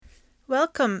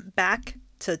Welcome back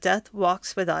to Death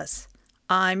Walks with Us.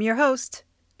 I'm your host,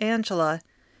 Angela.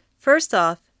 First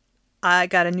off, I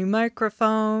got a new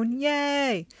microphone.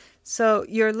 Yay! So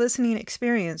your listening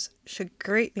experience should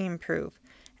greatly improve,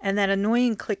 and that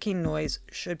annoying clicking noise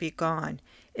should be gone.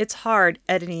 It's hard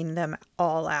editing them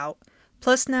all out.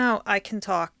 Plus, now I can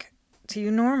talk to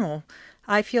you normal.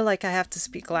 I feel like I have to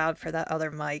speak loud for that other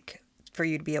mic for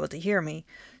you to be able to hear me.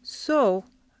 So,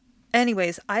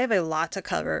 anyways, I have a lot to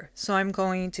cover, so I'm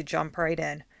going to jump right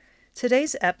in.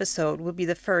 Today's episode will be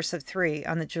the first of three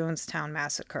on the Jonestown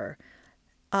Massacre.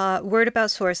 Word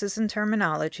about sources and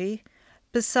terminology.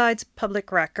 Besides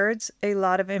public records, a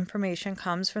lot of information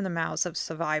comes from the mouths of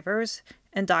survivors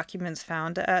and documents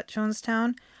found at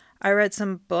Jonestown. I read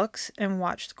some books and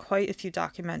watched quite a few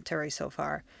documentaries so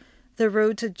far. The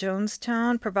Road to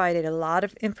Jonestown provided a lot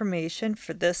of information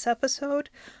for this episode.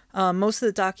 Most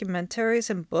of the documentaries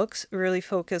and books really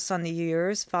focus on the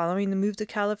years following the move to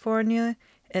California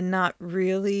and not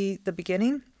really the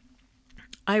beginning.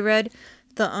 I read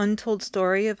The Untold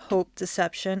Story of Hope,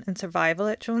 Deception, and Survival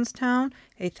at Jonestown,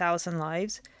 A Thousand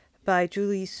Lives by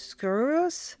Julie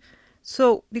Skouras.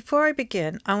 So before I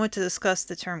begin, I want to discuss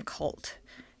the term cult.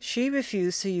 She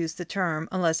refused to use the term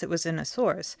unless it was in a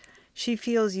source. She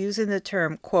feels using the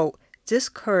term, quote,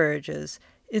 discourages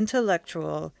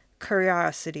intellectual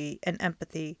curiosity and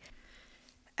empathy.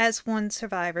 As one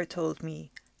survivor told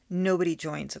me, nobody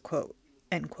joins a quote,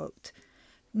 end quote.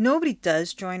 Nobody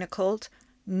does join a cult.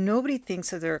 Nobody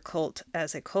thinks of their cult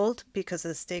as a cult because of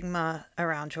the stigma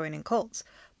around joining cults.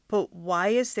 But why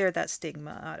is there that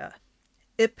stigma?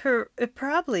 It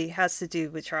probably has to do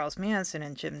with Charles Manson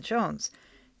and Jim Jones.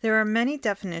 There are many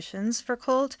definitions for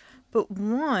cult, but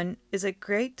one is a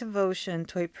great devotion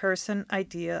to a person,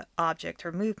 idea, object,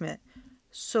 or movement.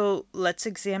 So let's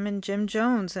examine Jim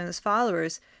Jones and his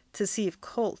followers to see if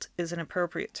cult is an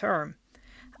appropriate term.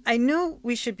 I know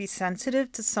we should be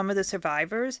sensitive to some of the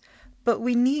survivors, but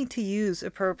we need to use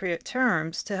appropriate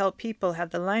terms to help people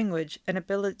have the language and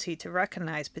ability to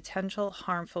recognize potential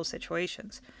harmful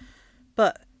situations.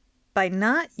 But by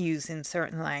not using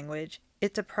certain language,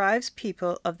 it deprives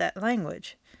people of that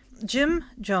language. Jim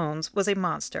Jones was a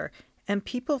monster, and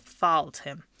people followed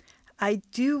him. I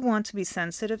do want to be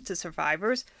sensitive to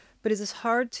survivors, but it is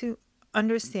hard to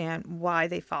understand why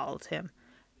they followed him.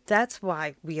 That's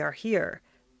why we are here.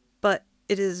 But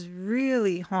it is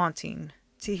really haunting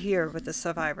to hear what the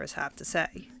survivors have to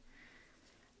say.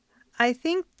 I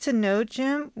think to know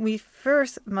Jim, we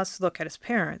first must look at his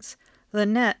parents.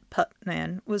 Lynette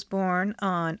Putnam was born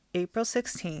on April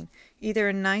 16, either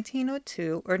in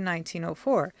 1902 or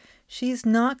 1904. She is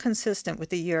not consistent with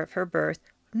the year of her birth,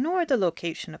 nor the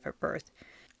location of her birth.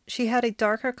 She had a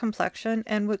darker complexion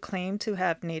and would claim to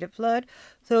have native blood,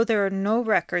 though there are no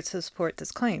records to support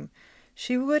this claim.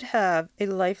 She would have a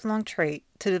lifelong trait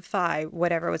to defy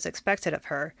whatever was expected of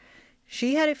her.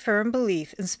 She had a firm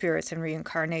belief in spirits and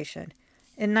reincarnation.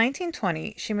 In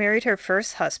 1920, she married her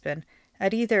first husband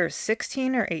at either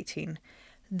 16 or 18.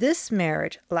 This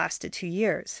marriage lasted 2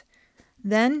 years.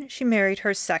 Then she married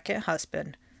her second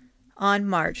husband on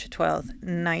March 12,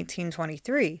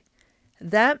 1923.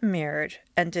 That marriage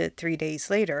ended 3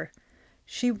 days later.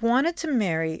 She wanted to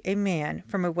marry a man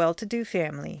from a well-to-do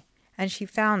family, and she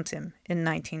found him in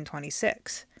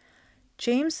 1926.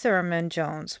 James Thurman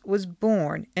Jones was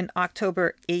born in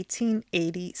October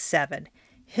 1887.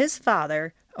 His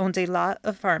father owned a lot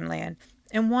of farmland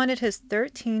and wanted his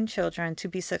 13 children to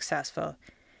be successful.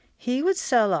 He would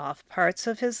sell off parts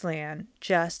of his land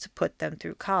just to put them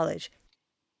through college.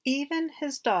 Even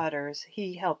his daughters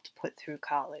he helped put through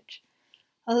college.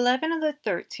 11 of the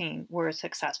 13 were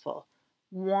successful.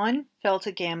 One fell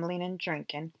to gambling and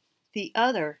drinking. The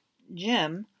other,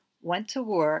 Jim, went to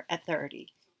war at 30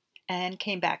 and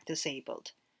came back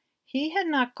disabled. He had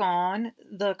not gone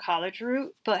the college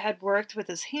route, but had worked with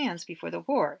his hands before the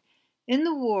war. In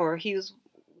the war, he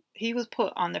was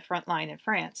put on the front line in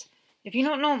France. If you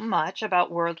don't know much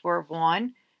about World War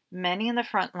I, many in the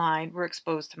front line were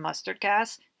exposed to mustard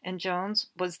gas, and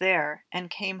Jones was there and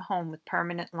came home with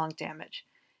permanent lung damage.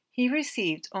 He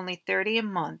received only $30 a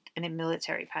month in a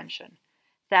military pension.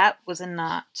 That was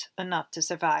not enough to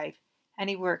survive, and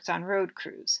he worked on road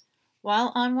crews.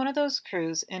 While on one of those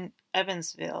crews in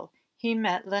Evansville, he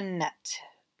met Lynette.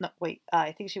 No, wait,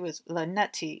 I think she was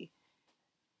Lynette.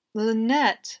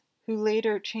 Lynette, who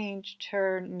later changed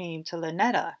her name to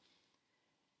Lynetta.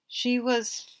 She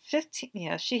was 15.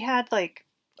 Yeah, she had like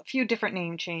a few different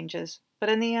name changes, but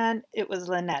in the end, it was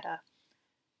Lynetta.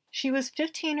 She was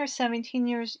 15 or 17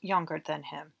 years younger than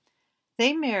him.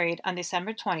 They married on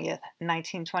December 20th,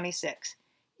 1926.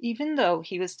 Even though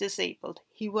he was disabled,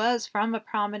 he was from a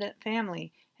prominent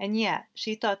family, and yet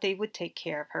she thought they would take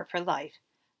care of her for life.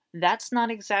 That's not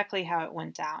exactly how it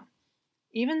went down.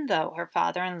 Even though her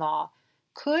father in law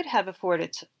could have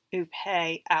afforded to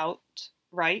pay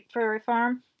outright for a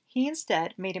farm, he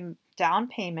instead made a down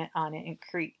payment on it in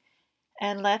Crete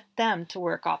and left them to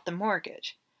work off the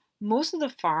mortgage. Most of the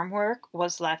farm work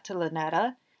was left to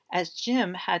Lynetta, as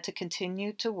Jim had to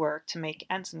continue to work to make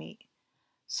ends meet.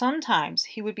 Sometimes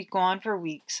he would be gone for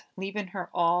weeks, leaving her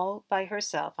all by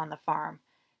herself on the farm.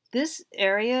 This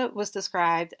area was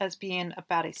described as being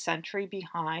about a century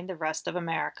behind the rest of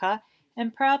America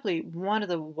and probably one of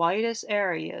the whitest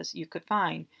areas you could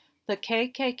find. The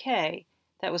KKK,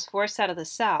 that was forced out of the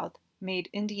South, made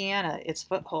Indiana its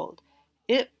foothold.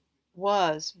 It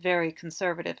was very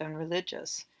conservative and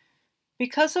religious.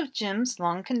 Because of Jim's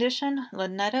lung condition,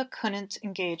 Lynetta couldn't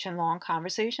engage in long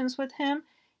conversations with him,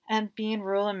 and being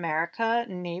rural America,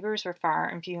 neighbors were far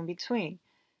and few in between.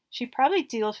 She probably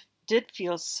did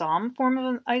feel some form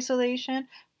of isolation,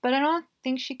 but I don't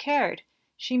think she cared.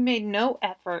 She made no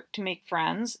effort to make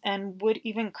friends and would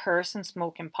even curse and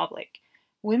smoke in public.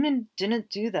 Women didn't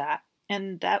do that,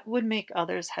 and that would make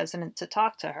others hesitant to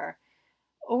talk to her.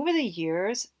 Over the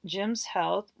years, Jim's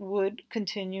health would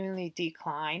continually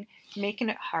decline, making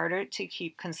it harder to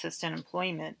keep consistent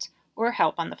employment or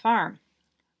help on the farm.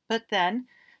 But then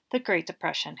the Great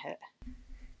Depression hit.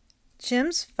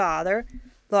 Jim's father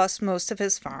lost most of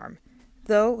his farm,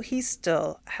 though he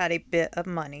still had a bit of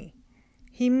money.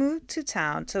 He moved to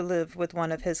town to live with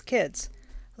one of his kids.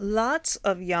 Lots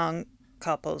of young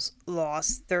couples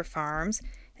lost their farms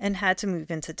and had to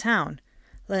move into town.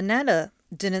 Lynetta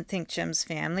didn't think Jim's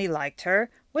family liked her,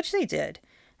 which they did,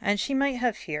 and she might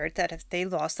have feared that if they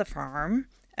lost the farm,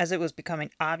 as it was becoming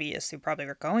obvious they probably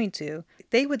were going to,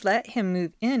 they would let him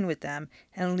move in with them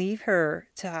and leave her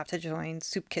to have to join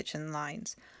soup kitchen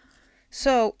lines.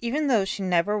 So, even though she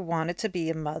never wanted to be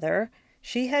a mother,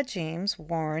 she had James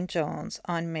Warren Jones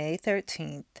on May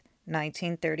 13th,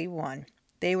 1931.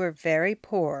 They were very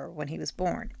poor when he was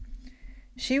born.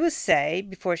 She would say,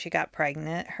 before she got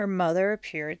pregnant, her mother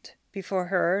appeared before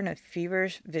her in a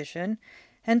feverish vision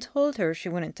and told her she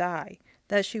wouldn't die,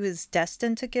 that she was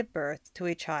destined to give birth to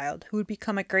a child who would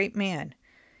become a great man.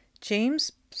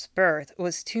 James' birth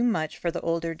was too much for the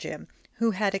older Jim,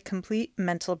 who had a complete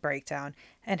mental breakdown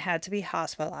and had to be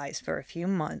hospitalized for a few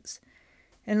months.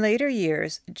 In later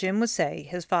years, Jim would say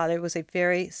his father was a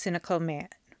very cynical man.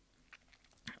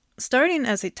 Starting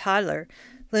as a toddler,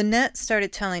 Lynette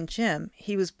started telling Jim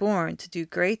he was born to do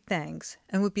great things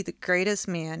and would be the greatest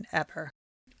man ever.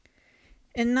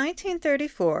 In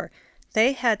 1934,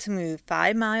 they had to move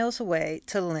 5 miles away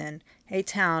to Lynn, a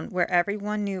town where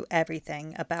everyone knew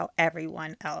everything about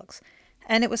everyone else,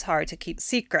 and it was hard to keep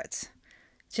secrets.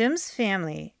 Jim's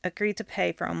family agreed to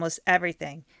pay for almost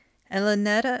everything, and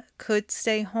Lynetta could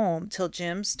stay home till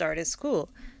Jim started school.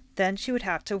 Then she would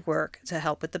have to work to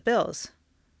help with the bills.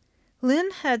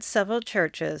 Lynn had several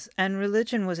churches, and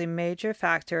religion was a major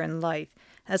factor in life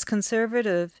as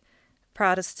conservative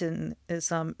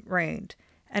Protestantism reigned.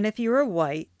 And if you were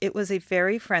white, it was a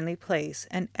very friendly place,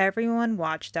 and everyone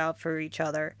watched out for each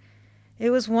other.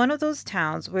 It was one of those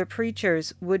towns where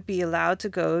preachers would be allowed to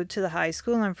go to the high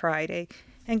school on Friday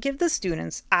and give the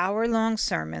students hour-long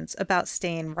sermons about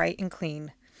staying right and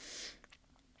clean.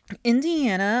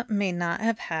 Indiana may not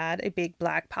have had a big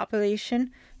black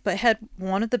population, but had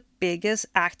one of the biggest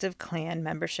active Klan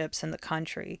memberships in the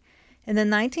country. In the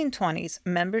 1920s,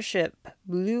 membership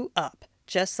blew up,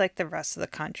 just like the rest of the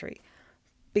country.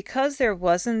 Because there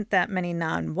wasn't that many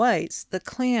non-whites, the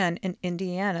Klan in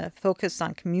Indiana focused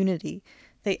on community.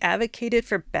 They advocated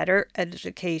for better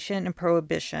education and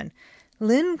prohibition.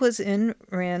 Lynn was in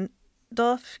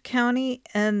Randolph County,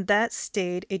 and that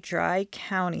stayed a dry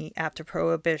county after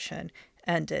prohibition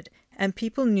ended, and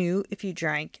people knew if you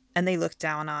drank, and they looked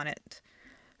down on it.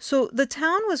 So the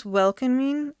town was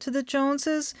welcoming to the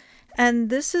Joneses, and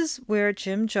this is where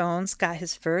Jim Jones got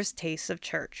his first taste of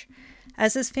church.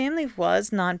 As his family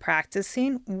was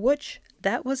non-practicing, which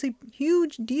that was a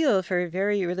huge deal for a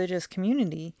very religious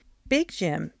community, Big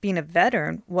Jim, being a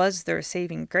veteran, was their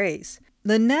saving grace.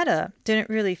 Lynetta didn't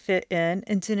really fit in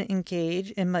and didn't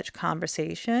engage in much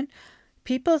conversation.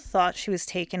 People thought she was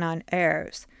taking on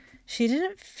airs. She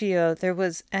didn't feel there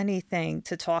was anything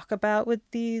to talk about with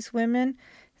these women.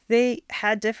 They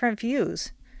had different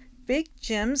views. Big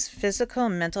Jim's physical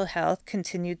and mental health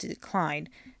continued to decline,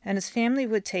 and his family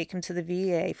would take him to the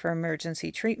VA for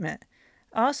emergency treatment.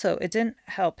 Also, it didn't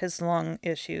help his lung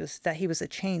issues that he was a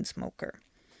chain smoker.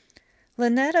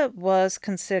 Lynetta was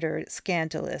considered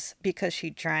scandalous because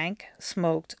she drank,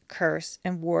 smoked, cursed,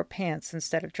 and wore pants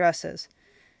instead of dresses.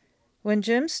 When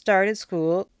Jim started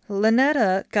school,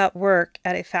 Lynetta got work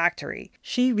at a factory.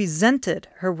 She resented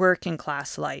her working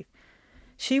class life.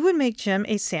 She would make Jim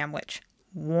a sandwich,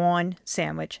 one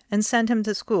sandwich, and send him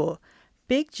to school.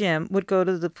 Big Jim would go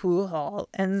to the pool hall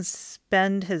and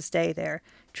spend his day there,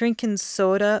 drinking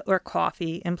soda or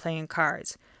coffee and playing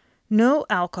cards. No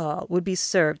alcohol would be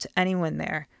served to anyone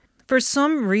there. For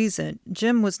some reason,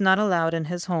 Jim was not allowed in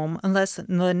his home unless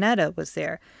Lynetta was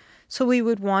there, so he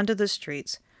would wander the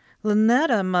streets.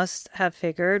 Lynetta must have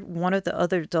figured one of the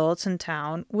other adults in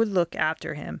town would look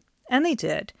after him, and they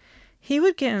did. He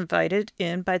would get invited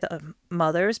in by the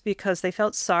mothers because they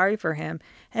felt sorry for him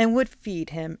and would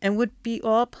feed him and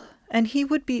he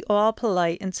would be all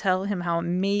polite and tell him how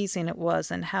amazing it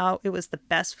was and how it was the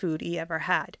best food he ever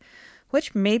had,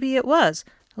 which maybe it was.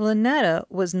 Lynetta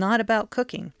was not about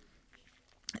cooking.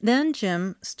 Then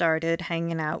Jim started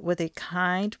hanging out with a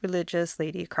kind religious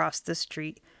lady across the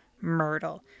street,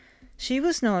 Myrtle. She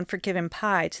was known for giving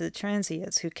pie to the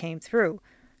transients who came through.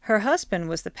 Her husband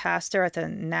was the pastor at the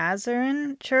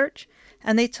Nazarene church,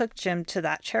 and they took Jim to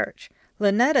that church.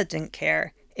 Lynetta didn't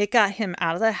care. It got him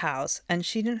out of the house, and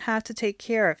she didn't have to take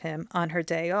care of him on her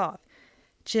day off.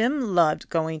 Jim loved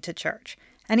going to church,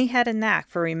 and he had a knack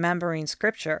for remembering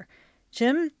scripture.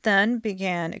 Jim then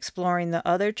began exploring the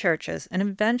other churches and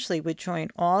eventually would join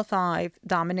all 5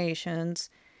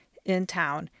 denominations in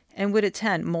town and would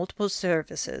attend multiple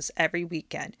services every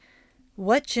weekend.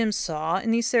 What Jim saw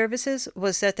in these services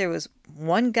was that there was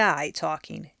one guy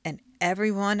talking and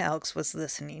everyone else was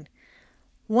listening.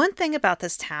 One thing about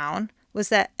this town was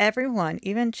that everyone,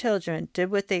 even children,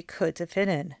 did what they could to fit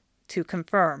in, to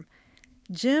conform.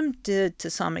 Jim did to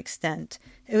some extent.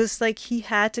 It was like he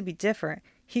had to be different.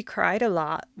 He cried a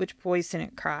lot, which boys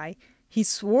didn't cry. He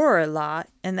swore a lot,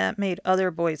 and that made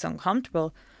other boys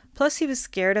uncomfortable. Plus, he was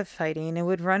scared of fighting and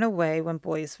would run away when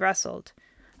boys wrestled.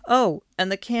 Oh, and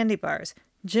the candy bars.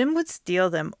 Jim would steal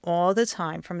them all the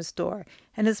time from his door,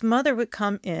 and his mother would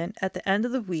come in at the end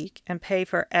of the week and pay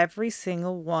for every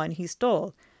single one he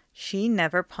stole. She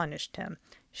never punished him.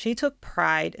 She took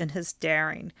pride in his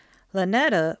daring.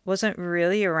 Lynetta wasn't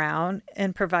really around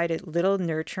and provided little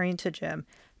nurturing to Jim.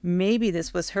 Maybe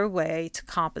this was her way to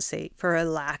compensate for a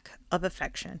lack of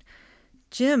affection.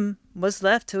 Jim was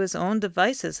left to his own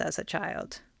devices as a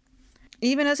child.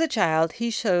 Even as a child, he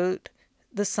showed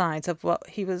the signs of what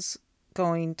he was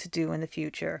going to do in the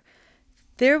future.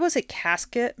 There was a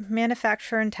casket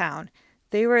manufacturer in town.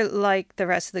 They were like the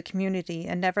rest of the community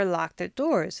and never locked their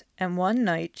doors. And one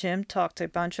night, Jim talked a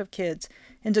bunch of kids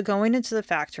into going into the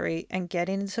factory and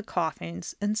getting into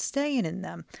coffins and staying in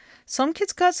them. Some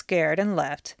kids got scared and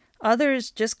left.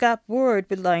 Others just got bored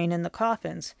with lying in the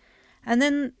coffins. And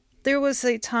then there was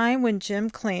a time when Jim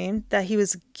claimed that he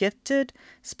was gifted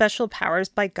special powers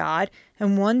by God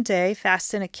and one day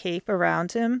fastened a cape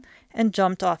around him and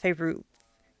jumped off a roof.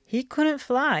 He couldn't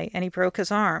fly and he broke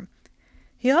his arm.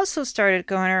 He also started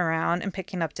going around and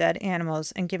picking up dead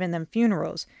animals and giving them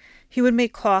funerals. He would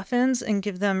make coffins and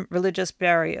give them religious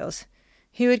burials.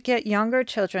 He would get younger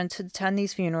children to attend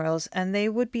these funerals and they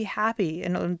would be happy,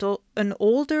 and an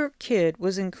older kid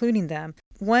was including them.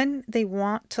 When they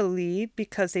want to leave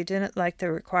because they didn't like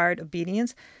the required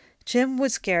obedience, Jim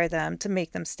would scare them to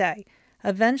make them stay.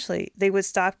 Eventually, they would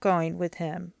stop going with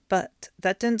him, but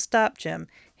that didn't stop Jim.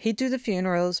 He'd do the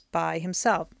funerals by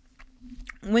himself.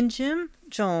 When Jim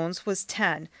Jones was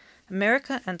 10,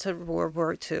 America entered World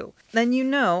War II. Then you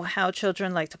know how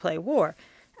children like to play war.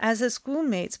 As his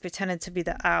schoolmates pretended to be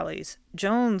the Allies,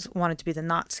 Jones wanted to be the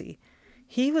Nazi.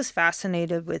 He was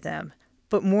fascinated with them,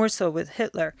 but more so with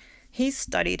Hitler. He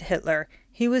studied Hitler.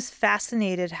 He was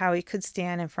fascinated how he could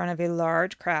stand in front of a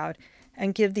large crowd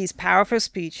and give these powerful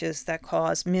speeches that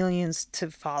caused millions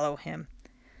to follow him.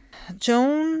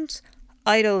 Jones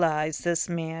idolized this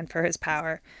man for his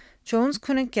power. Jones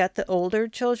couldn't get the older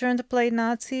children to play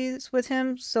Nazis with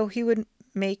him, so he would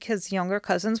make his younger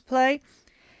cousins play.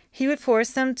 He would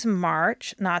force them to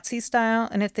march Nazi style,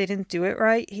 and if they didn't do it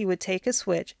right, he would take a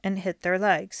switch and hit their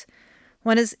legs.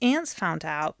 When his aunts found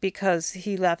out because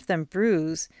he left them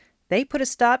bruised, they put a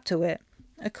stop to it.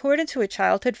 According to a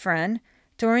childhood friend,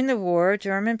 during the war,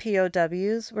 German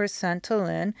POWs were sent to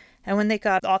Lynn, and when they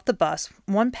got off the bus,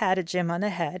 one patted Jim on the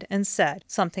head and said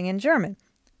something in German.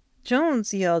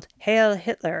 Jones yelled "Hail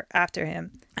Hitler" after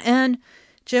him, and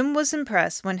Jim was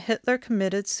impressed when Hitler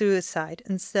committed suicide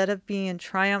instead of being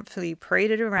triumphantly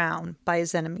paraded around by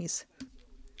his enemies.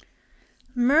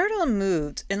 Myrtle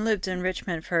moved and lived in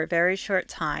Richmond for a very short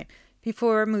time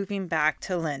before moving back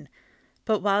to Lynn.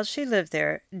 But while she lived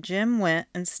there, Jim went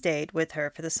and stayed with her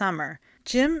for the summer.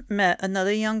 Jim met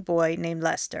another young boy named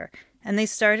Lester, and they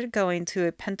started going to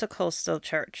a Pentecostal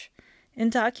church. In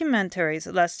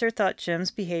documentaries, Lester thought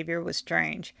Jim's behavior was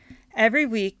strange. Every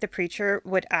week, the preacher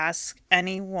would ask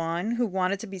anyone who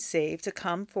wanted to be saved to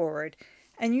come forward,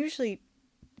 and usually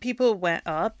people went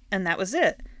up, and that was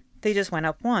it. They just went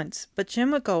up once, but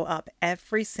Jim would go up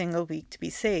every single week to be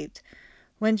saved.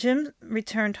 When Jim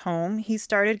returned home, he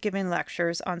started giving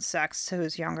lectures on sex to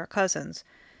his younger cousins.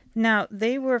 Now,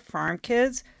 they were farm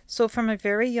kids, so from a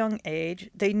very young age,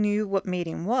 they knew what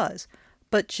mating was.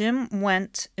 But Jim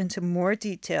went into more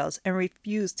details and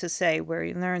refused to say where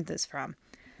he learned this from.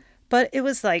 But it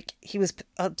was like he was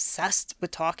obsessed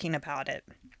with talking about it.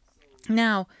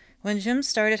 Now, when Jim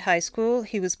started high school,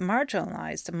 he was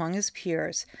marginalized among his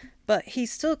peers, but he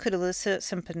still could elicit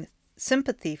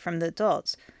sympathy from the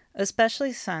adults,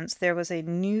 especially since there was a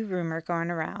new rumor going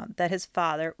around that his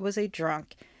father was a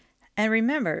drunk. And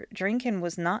remember, drinking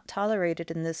was not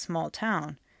tolerated in this small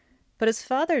town. But his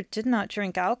father did not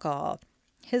drink alcohol.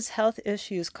 His health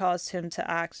issues caused him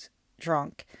to act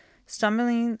drunk,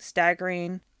 stumbling,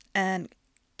 staggering, and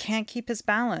can't keep his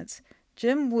balance.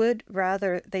 Jim would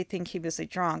rather they think he was a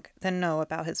drunk than know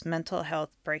about his mental health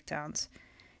breakdowns.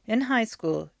 In high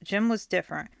school, Jim was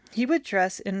different. He would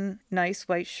dress in a nice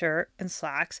white shirt and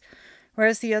slacks,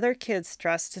 whereas the other kids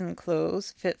dressed in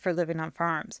clothes fit for living on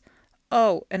farms.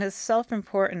 Oh, and a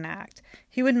self-important act.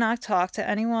 He would not talk to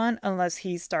anyone unless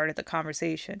he started the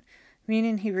conversation,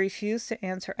 meaning he refused to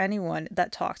answer anyone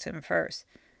that talked to him first.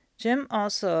 Jim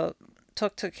also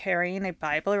took to carrying a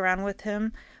Bible around with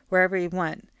him wherever he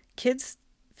went. Kids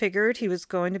figured he was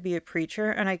going to be a preacher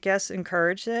and I guess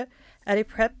encouraged it. At a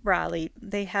prep rally,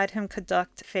 they had him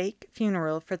conduct a fake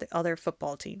funeral for the other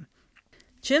football team.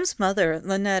 Jim's mother,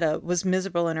 Lynetta, was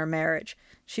miserable in her marriage.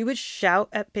 She would shout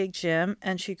at Big Jim,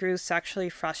 and she grew sexually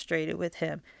frustrated with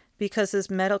him because his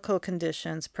medical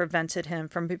conditions prevented him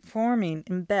from performing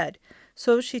in bed.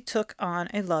 So she took on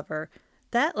a lover.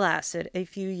 That lasted a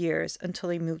few years until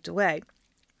he moved away.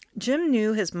 Jim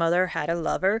knew his mother had a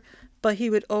lover, but he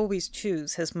would always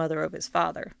choose his mother over his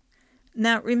father.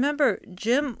 Now, remember,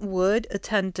 Jim would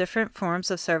attend different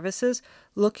forms of services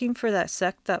looking for that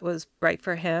sect that was right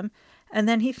for him, and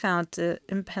then he found it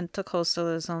in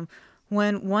Pentecostalism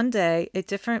when one day a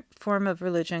different form of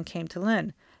religion came to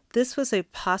Lynn. This was a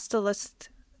apostolic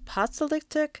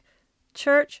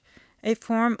church, a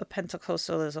form of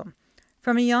Pentecostalism.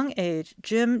 From a young age,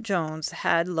 Jim Jones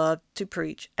had loved to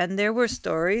preach, and there were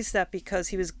stories that because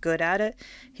he was good at it,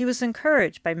 he was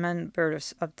encouraged by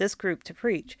members of this group to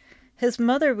preach. His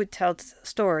mother would tell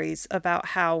stories about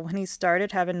how when he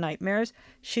started having nightmares,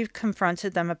 she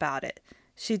confronted them about it.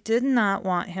 She did not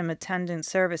want him attending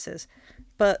services,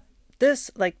 but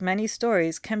this, like many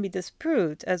stories, can be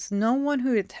disproved as no one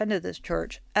who attended this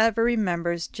church ever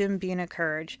remembers Jim being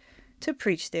encouraged to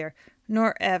preach there,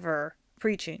 nor ever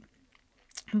preaching.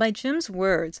 By Jim's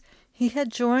words, he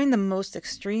had joined the most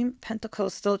extreme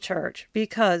Pentecostal church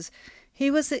because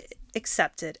he was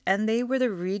accepted and they were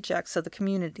the rejects of the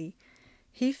community.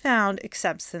 He found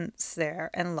acceptance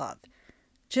there and love.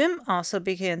 Jim also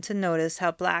began to notice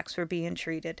how blacks were being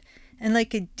treated, and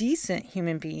like a decent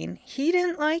human being, he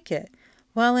didn't like it.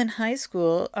 While in high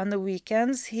school, on the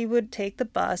weekends, he would take the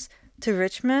bus to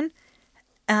Richmond.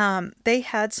 They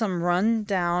had some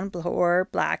run-down poor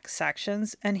black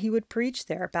sections, and he would preach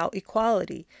there about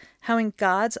equality, how in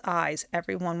God's eyes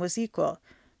everyone was equal.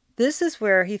 This is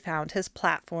where he found his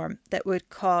platform that would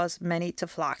cause many to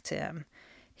flock to him.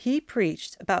 He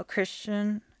preached about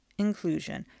Christian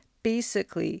inclusion,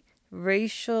 basically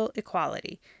racial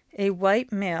equality. A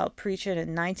white male preaching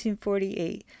in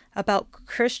 1948 about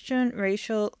Christian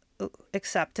racial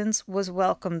acceptance was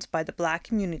welcomed by the black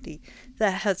community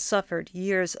that had suffered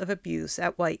years of abuse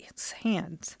at whites'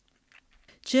 hands.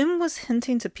 Jim was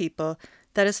hinting to people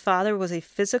that his father was a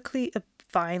physically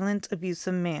violent,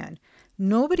 abusive man.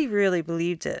 Nobody really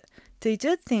believed it. They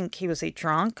did think he was a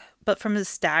drunk, but from his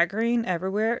staggering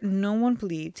everywhere, no one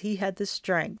believed he had the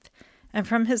strength. And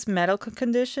from his medical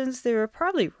conditions, they were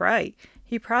probably right.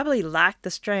 He probably lacked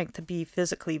the strength to be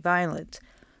physically violent.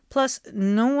 Plus,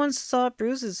 no one saw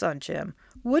bruises on Jim,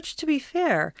 which, to be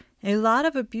fair, a lot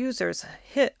of abusers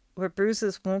hit where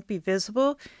bruises won't be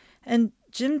visible, and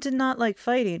Jim did not like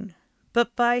fighting.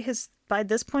 But by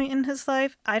this point in his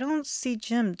life, I don't see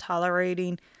Jim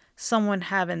tolerating someone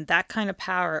having that kind of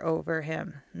power over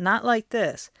him. Not like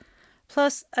this.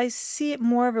 Plus, I see it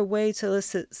more of a way to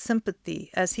elicit sympathy,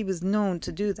 as he was known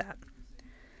to do that.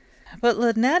 But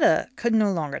Lynetta could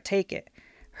no longer take it.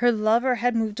 Her lover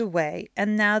had moved away,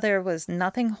 and now there was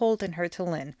nothing holding her to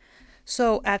Lynn.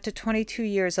 So after 22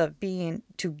 years of being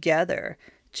together,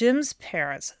 Jim's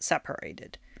parents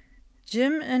separated.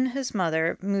 Jim and his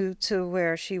mother moved to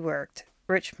where she worked,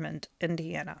 Richmond,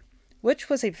 Indiana, which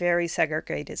was a very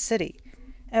segregated city.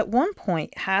 At one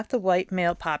point, half the white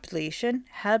male population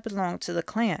had belonged to the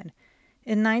Klan.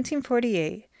 In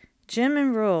 1948, Jim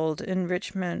enrolled in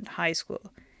Richmond High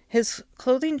School. His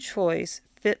clothing choice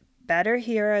fit better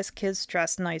here as kids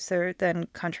dressed nicer than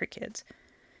country kids.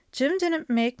 Jim didn't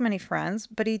make many friends,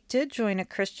 but he did join a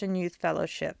Christian youth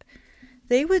fellowship.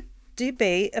 They would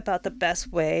debate about the best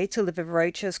way to live a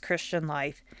righteous Christian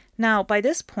life. Now, by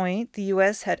this point, the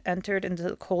U.S. had entered into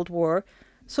the Cold War,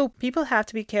 so people have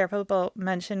to be careful about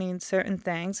mentioning certain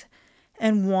things,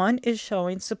 and one is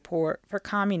showing support for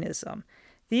communism.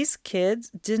 These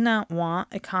kids did not want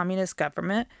a communist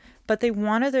government, but they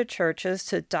wanted their churches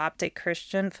to adopt a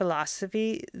Christian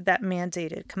philosophy that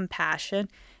mandated compassion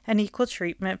and equal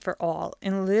treatment for all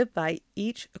and live by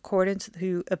each according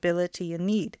to ability and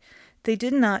need. They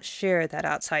did not share that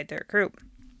outside their group.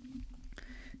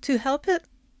 To help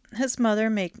his mother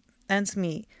make ends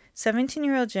meet,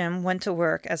 17-year-old Jim went to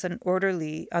work as an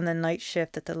orderly on the night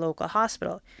shift at the local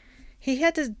hospital. He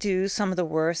had to do some of the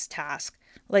worst tasks,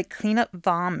 like clean up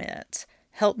vomit,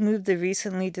 help move the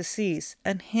recently deceased,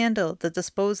 and handle the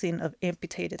disposing of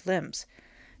amputated limbs.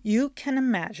 You can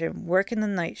imagine working the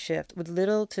night shift with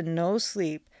little to no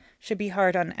sleep should be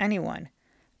hard on anyone,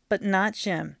 but not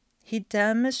Jim. He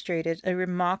demonstrated a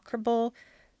remarkable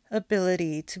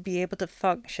ability to be able to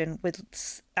function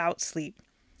without sleep.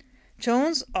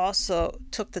 Jones also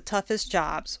took the toughest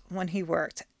jobs when he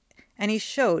worked, and he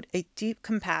showed a deep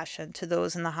compassion to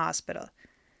those in the hospital.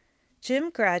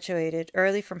 Jim graduated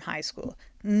early from high school,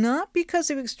 not because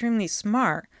he was extremely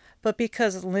smart, but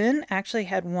because Lynn actually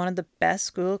had one of the best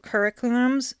school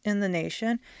curriculums in the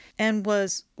nation and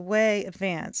was way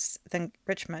advanced than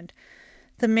Richmond.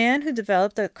 The man who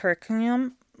developed the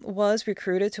curriculum was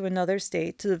recruited to another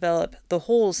state to develop the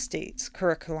whole state's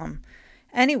curriculum.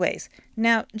 Anyways,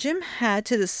 now Jim had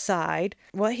to decide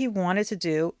what he wanted to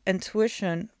do, and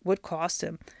tuition would cost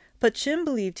him. But Jim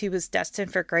believed he was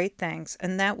destined for great things,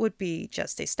 and that would be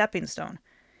just a stepping stone.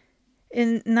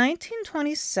 In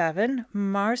 1927,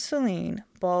 Marceline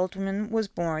Baldwin was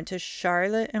born to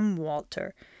Charlotte and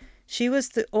Walter. She was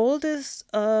the oldest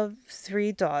of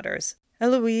three daughters,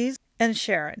 Eloise and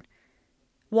Sharon.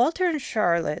 Walter and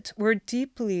Charlotte were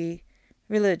deeply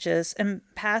religious and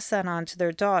passed that on to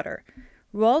their daughter.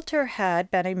 Walter had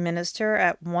been a minister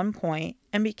at one point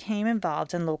and became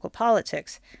involved in local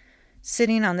politics,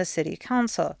 sitting on the city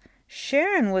council.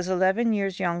 Sharon was 11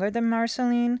 years younger than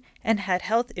Marceline and had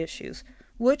health issues,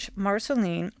 which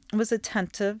Marceline was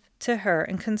attentive to her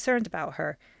and concerned about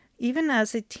her. Even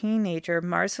as a teenager,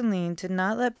 Marceline did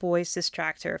not let boys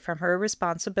distract her from her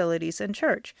responsibilities in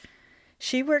church.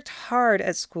 She worked hard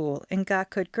at school and got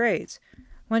good grades.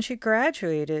 When she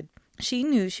graduated, she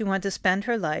knew she wanted to spend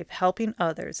her life helping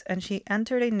others, and she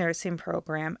entered a nursing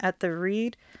program at the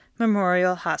Reed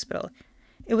Memorial Hospital.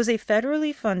 It was a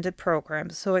federally funded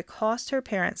program, so it cost her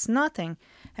parents nothing,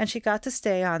 and she got to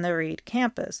stay on the Reed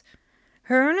campus.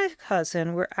 Her and her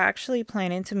cousin were actually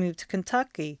planning to move to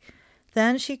Kentucky.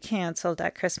 Then she canceled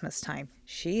at Christmas time.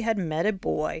 She had met a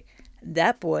boy.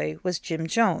 That boy was Jim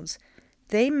Jones.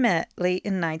 They met late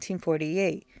in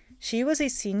 1948. She was a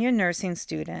senior nursing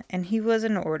student, and he was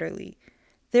an orderly.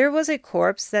 There was a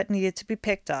corpse that needed to be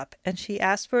picked up, and she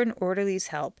asked for an orderly's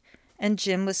help, and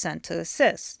Jim was sent to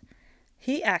assist.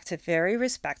 He acted very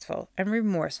respectful and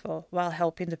remorseful while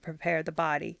helping to prepare the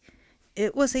body.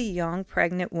 It was a young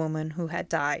pregnant woman who had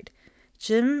died.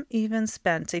 Jim even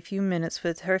spent a few minutes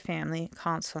with her family,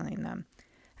 consoling them.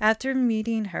 After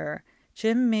meeting her,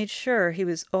 Jim made sure he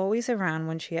was always around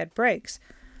when she had breaks.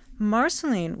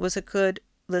 Marceline was a good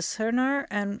listener,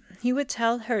 and he would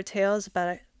tell her tales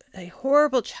about a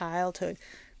horrible childhood,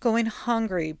 going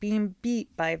hungry, being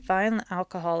beat by a violent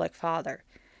alcoholic father,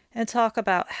 and talk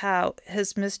about how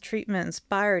his mistreatment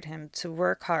inspired him to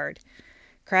work hard,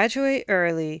 graduate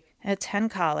early, attend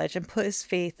college, and put his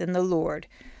faith in the Lord.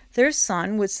 Their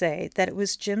son would say that it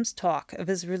was Jim's talk of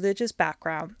his religious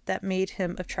background that made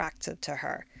him attractive to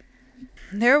her.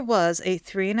 There was a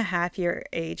 3.5-year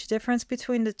age difference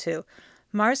between the two.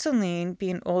 Marceline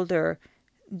being older,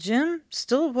 Jim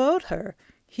still rode her.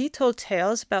 He told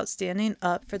tales about standing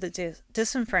up for the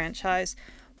disenfranchised,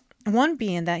 one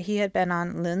being that he had been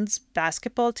on Lynn's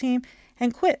basketball team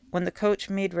and quit when the coach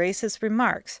made racist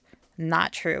remarks.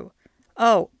 Not true.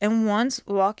 Oh, and once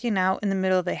walking out in the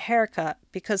middle of a haircut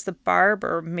because the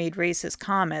barber made racist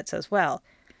comments as well.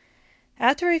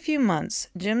 After a few months,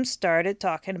 Jim started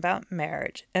talking about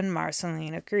marriage, and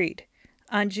Marceline agreed.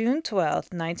 On June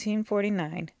 12,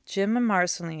 1949, Jim and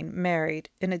Marceline married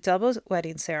in a double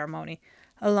wedding ceremony,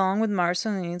 along with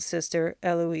Marceline's sister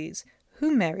Eloise,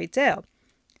 who married Dale.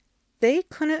 They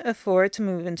couldn't afford to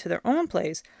move into their own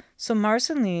place, so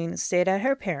Marceline stayed at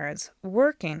her parents',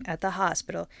 working at the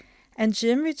hospital, and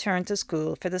Jim returned to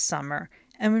school for the summer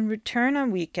and would return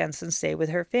on weekends and stay with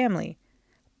her family.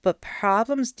 But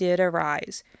problems did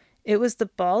arise. It was the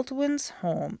Baldwins'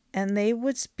 home, and they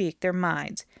would speak their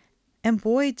minds. And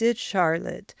boy, did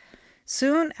Charlotte.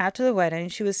 Soon after the wedding,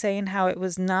 she was saying how it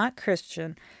was not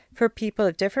Christian for people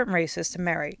of different races to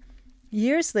marry.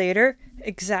 Years later,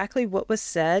 exactly what was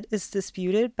said is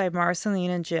disputed by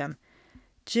Marceline and Jim.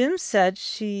 Jim said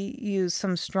she used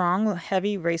some strong,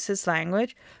 heavy racist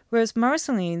language, whereas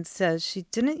Marceline says she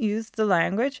didn't use the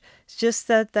language, just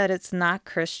said that it's not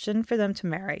Christian for them to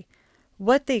marry.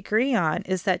 What they agree on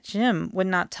is that Jim would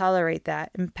not tolerate that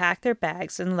and packed their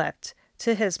bags and left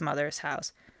to his mother's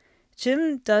house.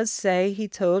 Jim does say he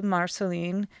told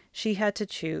Marceline she had to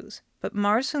choose, but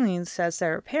Marceline says that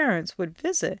her parents would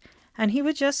visit and he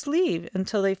would just leave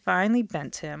until they finally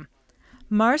bent him.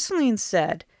 Marceline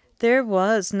said there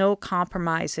was no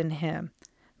compromise in him.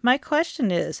 My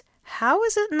question is, how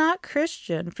is it not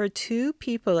Christian for two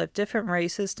people of different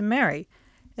races to marry?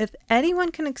 If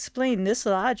anyone can explain this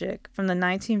logic from the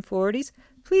 1940s,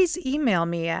 please email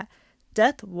me at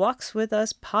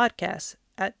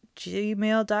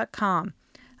deathwalkswithuspodcast@gmail.com.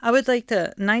 I would like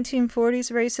the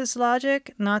 1940s racist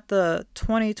logic, not the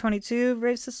 2022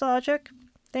 racist logic.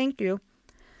 Thank you.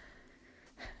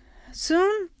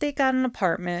 Soon they got an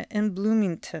apartment in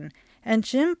Bloomington, and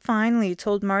Jim finally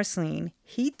told Marceline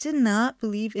he did not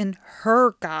believe in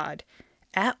her God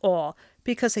at all,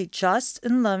 because a just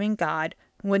and loving God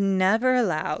would never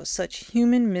allow such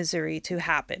human misery to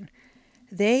happen.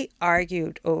 They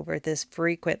argued over this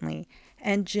frequently,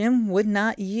 and Jim would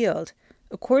not yield.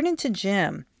 According to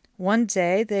Jim, one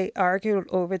day they argued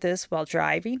over this while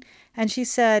driving, and she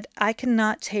said, "I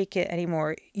cannot take it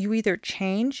anymore. You either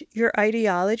change your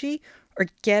ideology or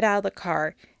get out of the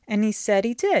car." And he said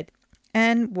he did,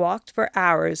 and walked for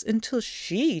hours until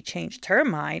she changed her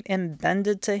mind and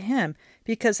bended to him,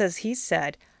 because, as he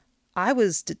said, I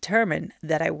was determined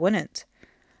that I wouldn't.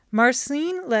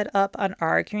 Marceline let up on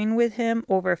arguing with him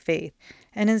over faith,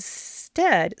 and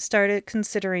instead started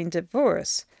considering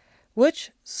divorce,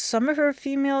 which some of her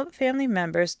female family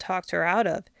members talked her out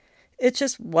of. It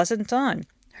just wasn't done.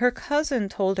 Her cousin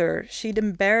told her she'd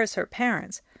embarrass her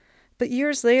parents. But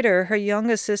years later, her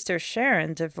youngest sister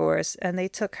Sharon divorced, and they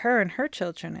took her and her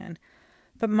children in.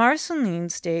 But Marceline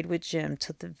stayed with Jim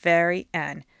till the very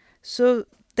end. So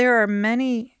there are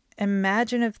many.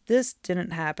 Imagine if this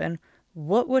didn't happen,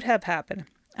 what would have happened?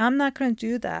 I'm not going to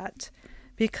do that,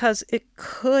 because it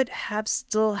could have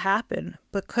still happened,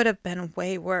 but could have been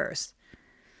way worse.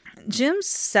 Jim's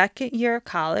second year of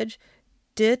college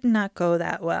did not go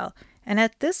that well, and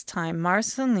at this time,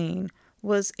 Marceline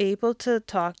was able to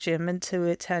talk Jim into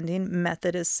attending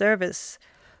Methodist service,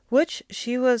 which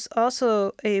she was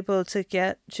also able to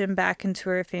get Jim back into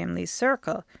her family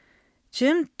circle.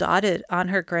 Jim doted on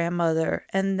her grandmother,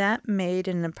 and that made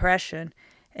an impression.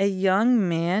 A young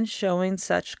man showing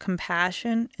such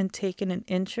compassion and taking an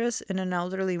interest in an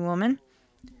elderly woman.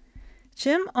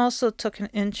 Jim also took an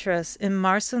interest in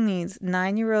Marceline's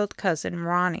 9-year-old cousin,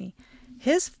 Ronnie.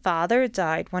 His father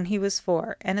died when he was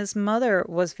 4, and his mother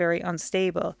was very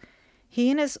unstable.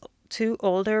 He and his 2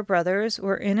 older brothers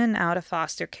were in and out of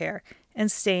foster care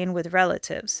and staying with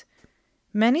relatives.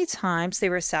 Many times they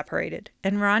were separated,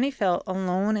 and Ronnie felt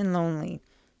alone and lonely.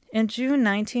 In June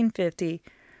 1950,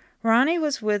 Ronnie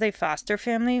was with a foster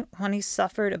family when he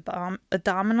suffered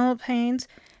abdominal pains.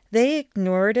 They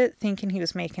ignored it, thinking he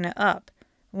was making it up.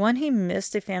 When he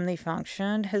missed a family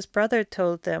function, his brother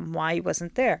told them why he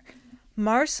wasn't there.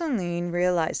 Marceline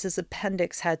realized his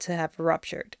appendix had to have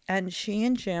ruptured, and she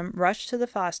and Jim rushed to the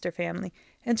foster family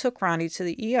and took Ronnie to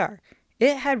the ER.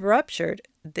 It had ruptured.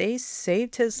 They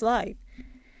saved his life.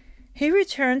 He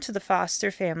returned to the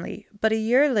foster family, but a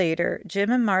year later, Jim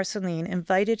and Marceline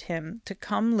invited him to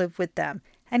come live with them,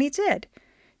 and he did.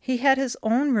 He had his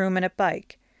own room and a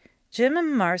bike. Jim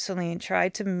and Marceline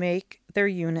tried to make their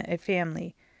unit a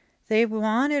family. They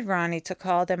wanted Ronnie to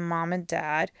call them Mom and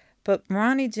Dad, but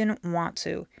Ronnie didn't want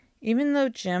to. Even though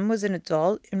Jim was an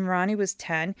adult and Ronnie was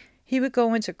 10, he would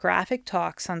go into graphic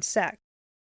talks on sex,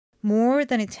 more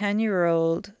than a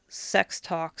 10-year-old sex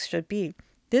talk should be.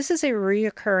 This is a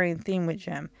reoccurring theme with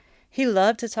Jim. He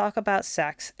loved to talk about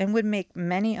sex and would make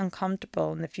many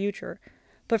uncomfortable in the future.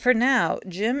 But for now,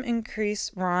 Jim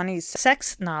increased Ronnie's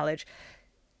sex knowledge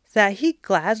that he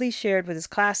gladly shared with his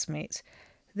classmates.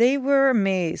 They were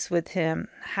amazed with him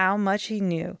how much he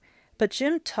knew, but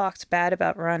Jim talked bad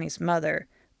about Ronnie's mother,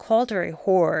 called her a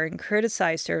whore, and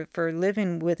criticized her for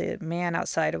living with a man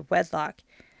outside of wedlock.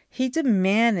 He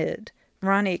demanded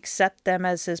Ronnie accept them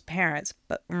as his parents,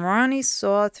 but Ronnie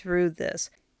saw through this.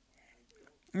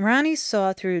 Ronnie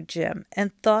saw through Jim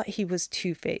and thought he was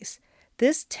two-faced.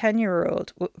 This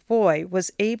 10-year-old boy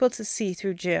was able to see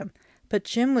through Jim, but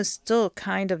Jim was still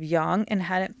kind of young and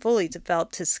hadn't fully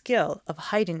developed his skill of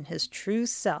hiding his true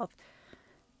self,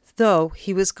 though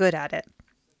he was good at it.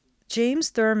 James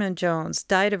Thurman Jones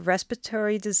died of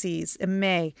respiratory disease in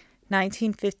May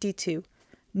 1952.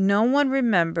 No one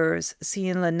remembers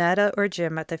seeing Lynetta or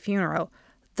Jim at the funeral,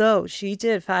 though she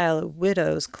did file a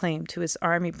widow's claim to his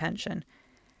army pension.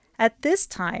 At this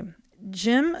time,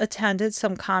 Jim attended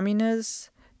some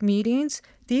communist meetings.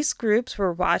 These groups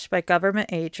were watched by government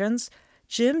agents.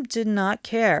 Jim did not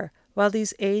care. While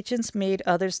these agents made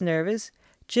others nervous,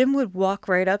 Jim would walk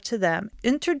right up to them,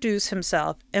 introduce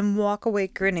himself, and walk away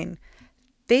grinning.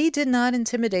 They did not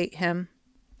intimidate him.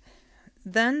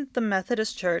 Then the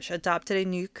Methodist Church adopted a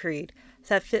new creed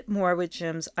that fit more with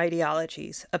Jim's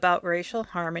ideologies about racial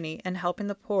harmony and helping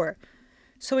the poor.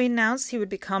 So he announced he would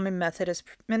become a Methodist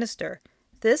minister.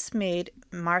 This made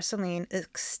Marceline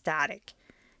ecstatic.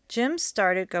 Jim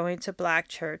started going to black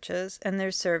churches and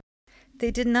their service.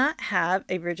 They did not have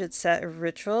a rigid set of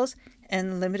rituals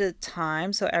and limited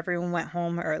time, so everyone went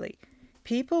home early.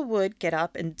 People would get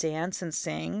up and dance and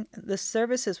sing. The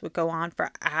services would go on for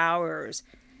hours.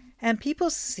 And people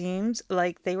seemed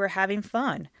like they were having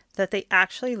fun, that they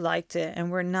actually liked it and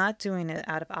were not doing it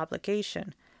out of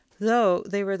obligation. Though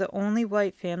they were the only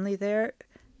white family there,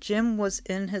 Jim was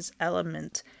in his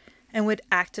element and would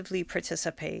actively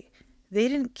participate. They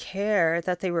didn't care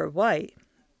that they were white.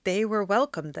 They were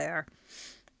welcome there.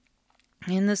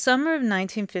 In the summer of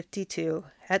 1952,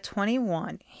 at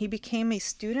 21, he became a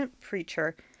student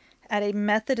preacher at a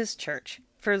Methodist church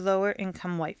for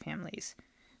lower-income white families.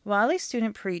 While a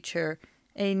student preacher,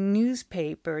 a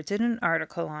newspaper did an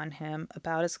article on him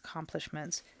about his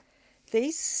accomplishments.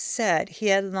 They said he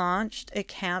had launched a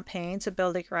campaign to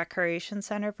build a recreation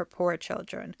center for poor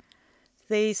children.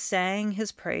 They sang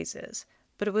his praises,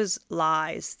 but it was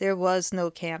lies. There was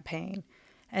no campaign,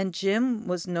 and Jim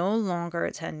was no longer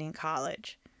attending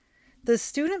college. The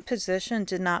student position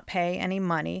did not pay any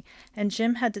money, and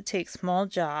Jim had to take small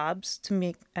jobs to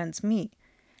make ends meet.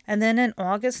 And then in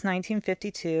August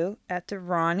 1952, after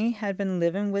Ronnie had been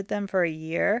living with them for a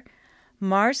year,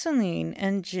 Marceline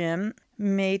and Jim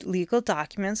made legal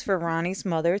documents for Ronnie's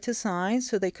mother to sign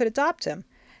so they could adopt him.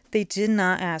 They did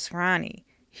not ask Ronnie.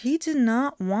 He did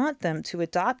not want them to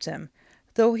adopt him.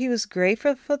 Though he was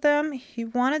grateful for them, he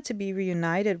wanted to be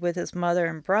reunited with his mother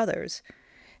and brothers.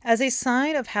 As a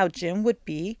sign of how Jim would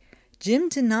be, Jim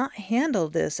did not handle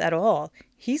this at all.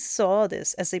 He saw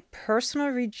this as a personal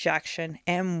rejection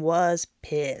and was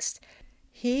pissed.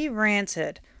 He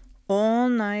ranted all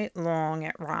night long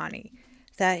at Ronnie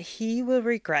that he will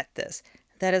regret this,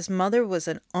 that his mother was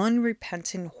an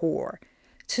unrepentant whore.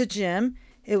 To Jim,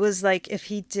 it was like if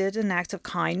he did an act of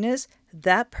kindness,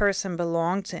 that person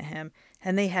belonged to him,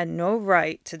 and they had no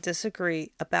right to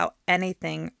disagree about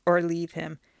anything or leave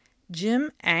him.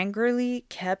 Jim angrily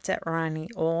kept at Ronnie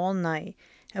all night,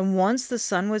 and once the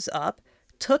sun was up,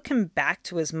 took him back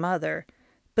to his mother.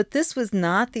 But this was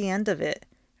not the end of it.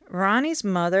 Ronnie's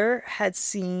mother had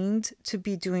seemed to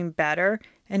be doing better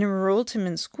and enrolled him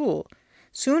in school.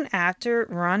 Soon after,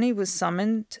 Ronnie was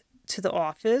summoned to the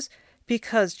office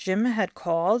because Jim had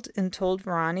called and told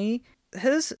Ronnie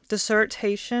his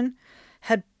dissertation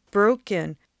had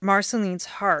broken Marceline's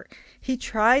heart. He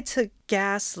tried to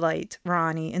gaslight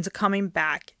Ronnie into coming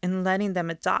back and letting them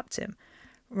adopt him.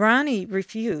 Ronnie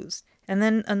refused. And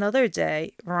then another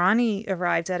day, Ronnie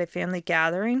arrived at a family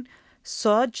gathering,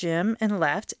 saw Jim and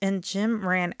left, and Jim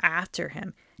ran after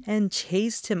him and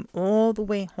chased him all the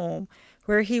way home,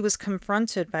 where he was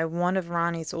confronted by one of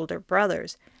Ronnie's older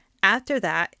brothers. After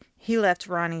that, he left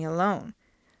Ronnie alone.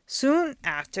 Soon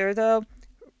after, though,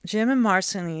 Jim and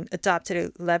Marceline adopted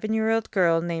an 11-year-old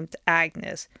girl named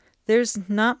Agnes. There's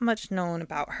not much known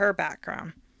about her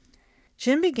background.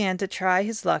 Jim began to try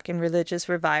his luck in religious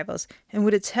revivals and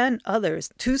would attend others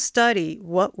to study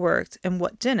what worked and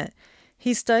what didn't.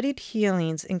 He studied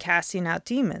healings and casting out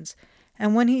demons,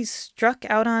 and when he struck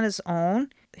out on his own,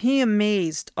 he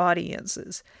amazed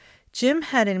audiences. Jim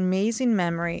had an amazing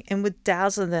memory and would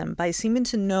dazzle them by seeming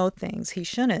to know things he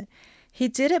shouldn't. He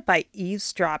did it by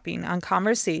eavesdropping on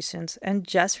conversations and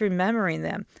just remembering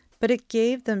them, but it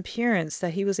gave the appearance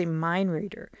that he was a mind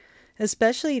reader,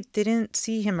 especially if they didn't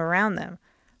see him around them.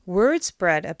 Word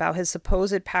spread about his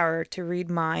supposed power to read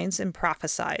minds and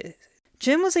prophesy.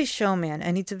 Jim was a showman,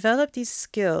 and he developed these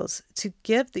skills to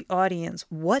give the audience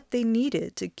what they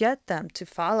needed to get them to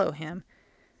follow him.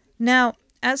 Now,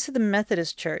 as to the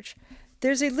Methodist Church,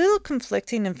 there's a little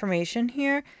conflicting information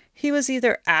here. He was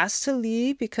either asked to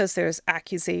leave because there's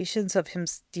accusations of him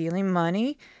stealing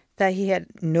money that he had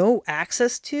no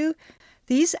access to.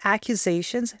 These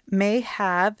accusations may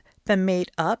have been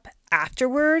made up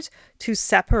afterwards to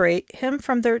separate him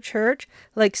from their church,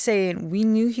 like saying, we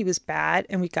knew he was bad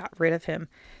and we got rid of him.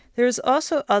 There's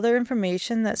also other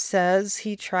information that says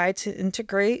he tried to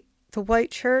integrate the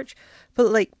white church,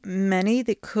 but like many,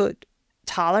 they could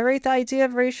tolerate the idea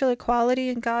of racial equality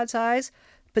in God's eyes,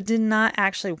 but did not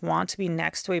actually want to be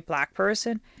next to a black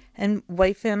person, and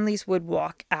white families would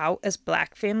walk out as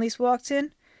black families walked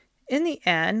in. In the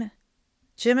end,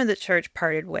 Jim and the church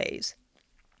parted ways.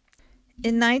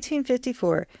 In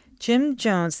 1954, Jim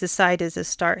Jones decided to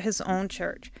start his own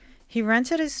church. He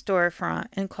rented a storefront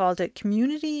and called it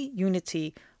Community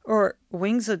Unity or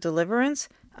Wings of Deliverance.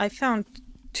 I found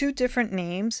 2 different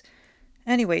names.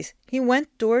 Anyways, he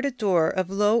went door to door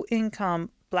of low-income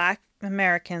black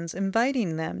Americans,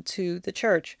 inviting them to the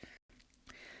church.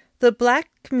 The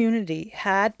black community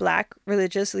had black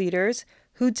religious leaders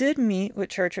who did meet with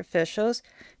church officials.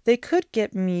 They could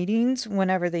get meetings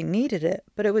whenever they needed it,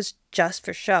 but it was just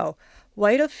for show.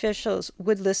 White officials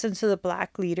would listen to the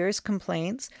black leaders'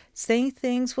 complaints, saying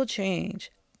things will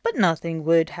change, but nothing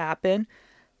would happen.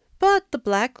 But the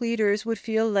black leaders would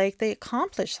feel like they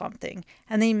accomplished something,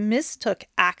 and they mistook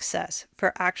access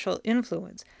for actual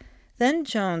influence. Then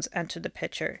Jones entered the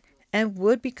picture and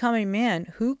would become a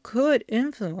man who could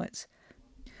influence.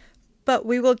 But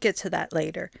we will get to that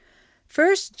later.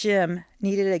 First, Jim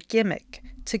needed a gimmick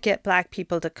to get black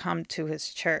people to come to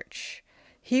his church.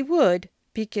 He would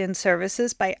begin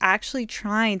services by actually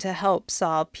trying to help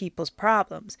solve people's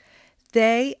problems.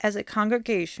 They, as a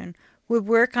congregation, would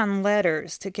work on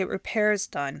letters to get repairs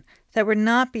done that were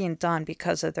not being done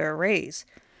because of their race.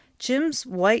 Jim's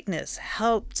whiteness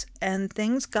helped and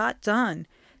things got done.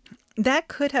 That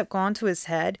could have gone to his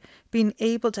head, being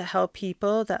able to help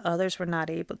people that others were not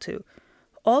able to.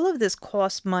 All of this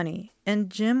cost money,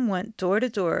 and Jim went door to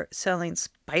door selling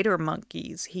spider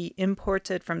monkeys he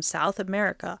imported from South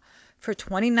America for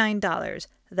 $29.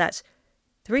 That's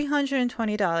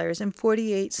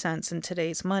 $320.48 in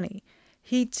today's money.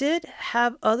 He did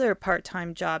have other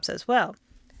part-time jobs as well.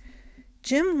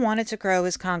 Jim wanted to grow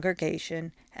his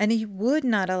congregation, and he would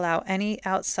not allow any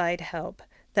outside help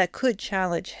that could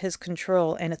challenge his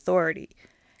control and authority.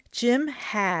 Jim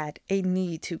had a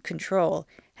need to control,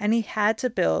 and he had to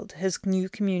build his new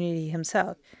community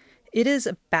himself. It is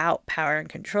about power and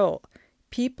control.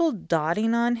 People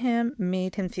dotting on him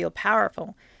made him feel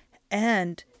powerful,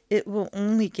 and it will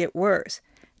only get worse.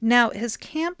 Now, his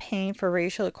campaign for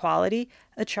racial equality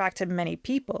attracted many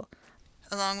people,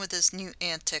 along with his new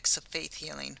antics of faith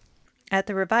healing. At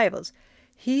the revivals,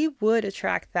 he would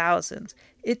attract thousands.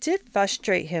 It did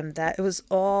frustrate him that it was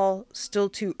all still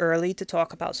too early to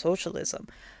talk about socialism,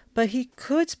 but he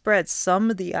could spread some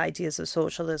of the ideas of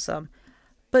socialism.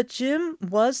 But Jim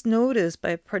was noticed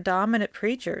by predominant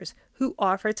preachers who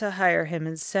offered to hire him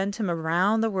and send him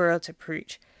around the world to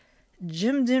preach.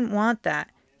 Jim didn't want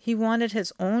that. He wanted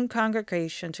his own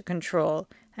congregation to control,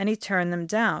 and he turned them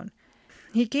down.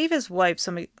 He gave his wife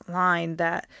some line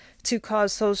that to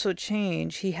cause social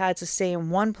change, he had to stay in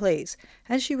one place,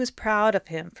 and she was proud of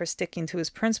him for sticking to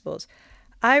his principles.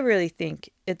 I really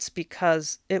think it's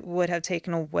because it would have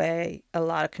taken away a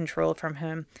lot of control from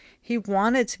him. He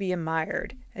wanted to be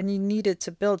admired, and he needed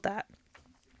to build that.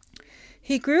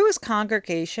 He grew his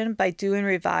congregation by doing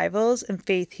revivals and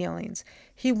faith healings.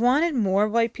 He wanted more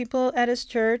white people at his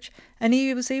church, and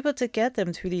he was able to get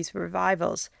them through these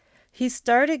revivals. He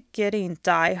started getting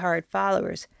die-hard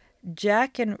followers.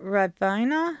 Jack and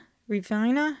Ravana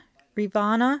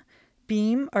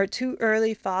Beam are 2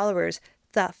 early followers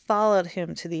that followed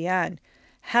him to the end.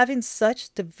 Having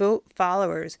such devout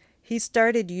followers, he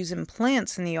started using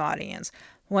plants in the audience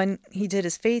when he did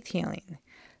his faith healing.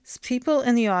 People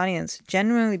in the audience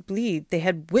genuinely believed they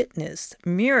had witnessed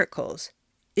miracles.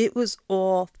 It was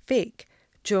all fake.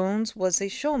 Jones was a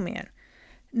showman.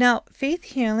 Now, faith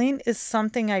healing is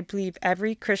something I believe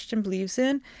every Christian believes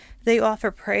in. They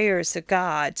offer prayers to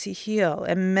God to heal,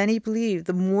 and many believe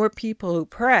the more people who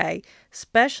pray,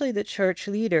 especially the church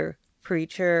leader,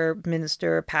 preacher,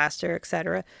 minister, pastor,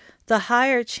 etc., the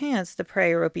higher chance the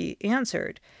prayer will be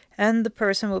answered and the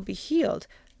person will be healed.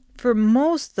 For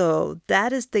most, though,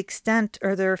 that is the extent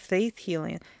of their faith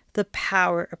healing, the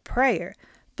power of prayer.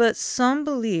 but some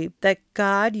believe that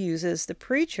God uses the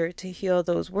preacher to heal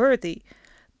those worthy.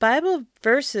 Bible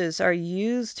verses are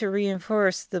used to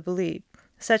reinforce the belief,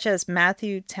 such as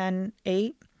Matthew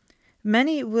 10:8.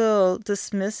 Many will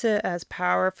dismiss it as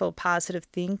powerful positive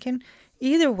thinking.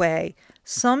 Either way,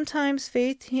 sometimes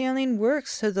faith healing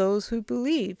works to those who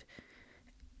believe.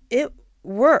 It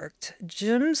worked.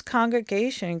 Jim's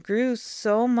congregation grew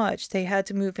so much they had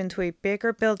to move into a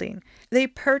bigger building. They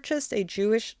purchased a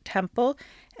Jewish temple,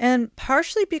 and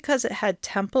partially because it had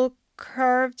temple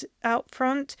carved out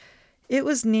front, it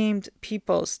was named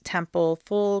People's Temple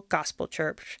Full Gospel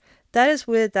Church. That is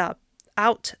without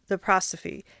the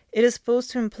apostrophe. It is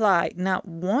supposed to imply not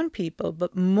one people,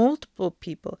 but multiple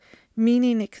people,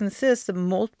 meaning it consists of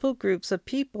multiple groups of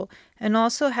people, and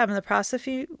also having the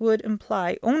apostrophe would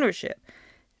imply ownership.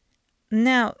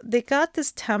 Now, they got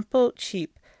this temple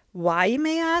cheap. Why, you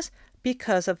may ask?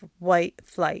 Because of white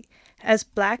flight. As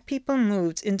black people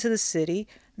moved into the city,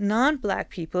 non-black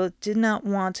people did not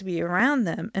want to be around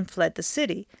them and fled the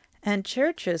city, and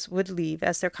churches would leave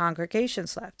as their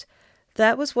congregations left.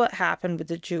 That was what happened with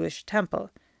the Jewish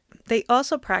temple. They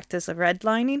also practiced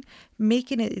redlining,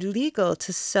 making it illegal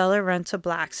to sell or rent to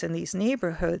blacks in these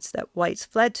neighborhoods that whites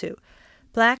fled to.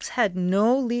 Blacks had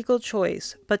no legal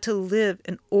choice but to live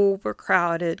in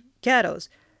overcrowded ghettos,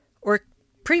 or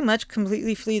pretty much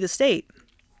completely flee the state.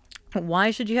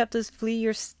 Why should you have to flee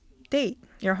your state,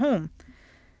 your home?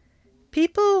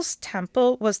 People's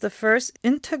Temple was the first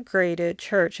integrated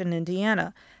church in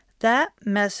Indiana. That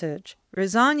message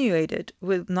resonated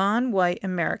with non-white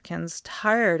Americans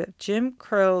tired of Jim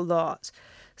Crow laws.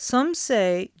 Some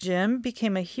say Jim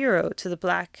became a hero to the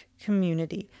black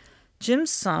community.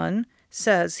 Jim's son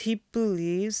says he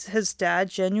believes his dad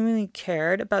genuinely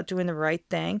cared about doing the right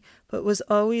thing, but was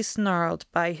always snarled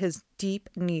by his deep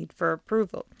need for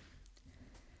approval.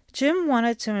 Jim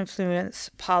wanted to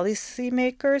influence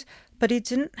policymakers, but he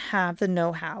didn't have the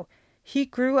know-how. He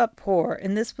grew up poor,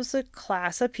 and this was a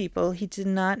class of people he did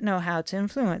not know how to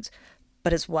influence,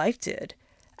 but his wife did.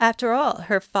 After all,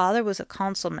 her father was a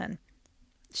councilman.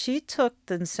 She took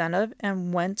the incentive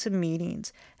and went to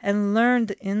meetings and learned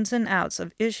the ins and outs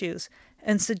of issues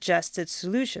and suggested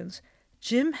solutions.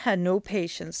 Jim had no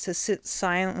patience to sit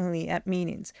silently at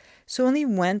meetings, so only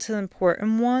went to the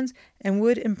important ones and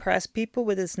would impress people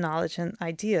with his knowledge and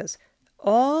ideas,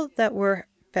 all that were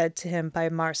fed to him by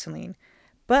Marceline.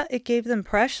 But it gave the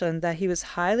impression that he was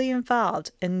highly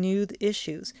involved and knew the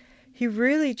issues. He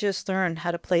really just learned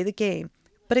how to play the game,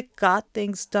 but it got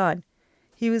things done.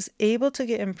 He was able to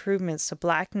get improvements to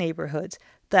black neighborhoods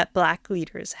that black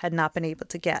leaders had not been able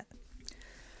to get.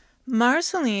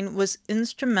 Marceline was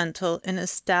instrumental in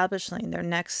establishing their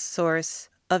next source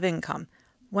of income.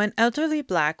 When elderly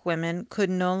black women could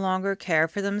no longer care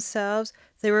for themselves,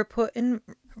 they were put in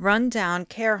run-down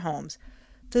care homes.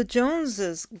 The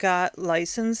Joneses got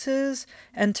licenses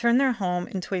and turned their home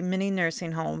into a mini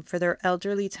nursing home for their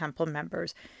elderly temple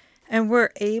members, and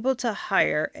were able to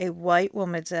hire a white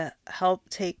woman to help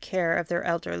take care of their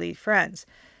elderly friends.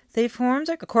 They formed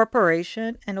a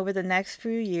corporation and over the next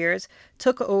few years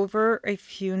took over a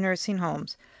few nursing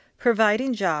homes,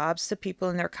 providing jobs to people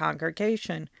in their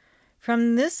congregation.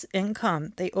 From this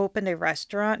income, they opened a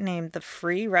restaurant named the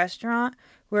Free Restaurant,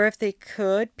 where if they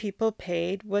could, people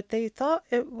paid what they thought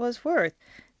it was worth.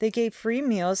 They gave free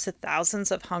meals to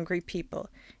thousands of hungry people.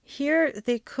 Here,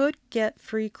 they could get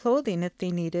free clothing if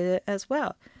they needed it as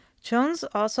well. Jones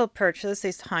also purchased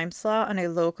a time slot on a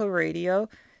local radio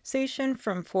station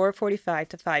from 4:45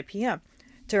 to 5 p.m.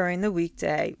 during the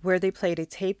weekday, where they played a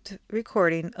taped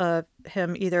recording of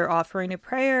him either offering a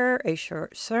prayer, a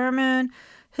short sermon,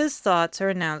 his thoughts, or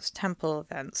announced temple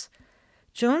events.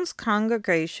 Jones'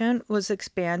 congregation was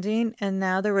expanding, and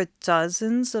now there were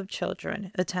dozens of children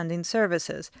attending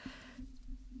services.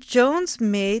 Jones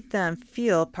made them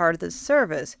feel part of the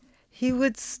service. He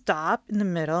would stop in the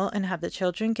middle and have the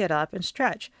children get up and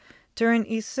stretch. During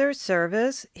Easter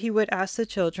service, he would ask the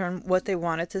children what they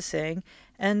wanted to sing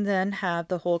and then have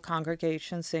the whole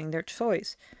congregation sing their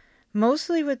choice.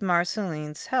 Mostly with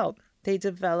Marceline's help, they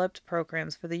developed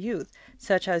programs for the youth,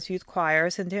 such as youth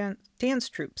choirs and dance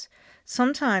troupes.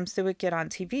 Sometimes they would get on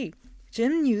TV.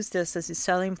 Jim used this as a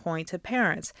selling point to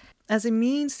parents, as a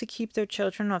means to keep their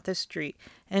children off the street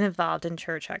and involved in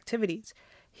church activities.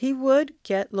 He would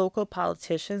get local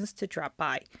politicians to drop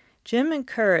by. Jim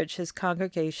encouraged his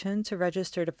congregation to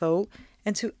register to vote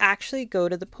and to actually go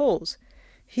to the polls.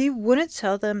 He wouldn't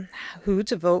tell them who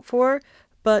to vote for,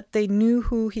 but they knew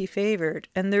who he favored,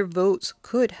 and their votes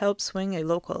could help swing a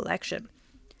local election.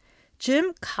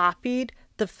 Jim copied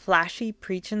the flashy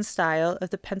preaching style of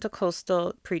the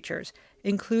Pentecostal preachers.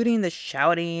 including the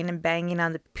shouting and banging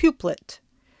on the pulpit.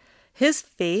 His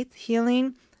faith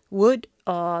healing would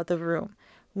awe the room.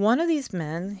 One of these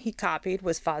men he copied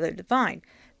was Father Divine.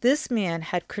 This man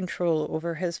had control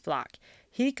over his flock.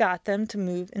 He got them to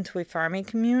move into a farming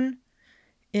commune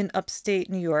in upstate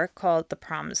New York called the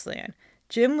Promised Land.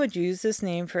 Jim would use this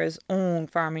name for his own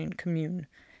farming commune.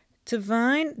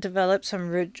 Divine developed some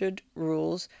rigid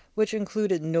rules, which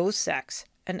included no sex,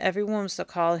 and everyone was to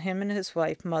call him and his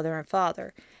wife mother and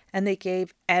father, and they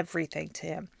gave everything to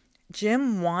him.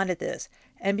 Jim wanted this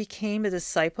and became a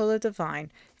disciple of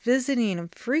Divine, visiting him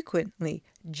frequently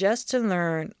just to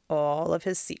learn all of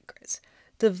his secrets.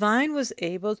 Divine was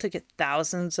able to get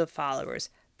thousands of followers,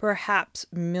 perhaps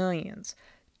millions.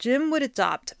 Jim would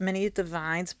adopt many of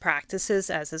Divine's practices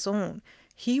as his own.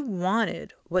 He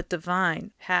wanted what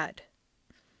Divine had.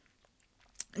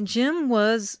 Jim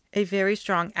was a very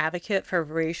strong advocate for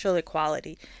racial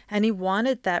equality, and he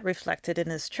wanted that reflected in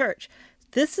his church.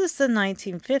 This is the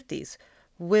 1950s.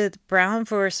 With Brown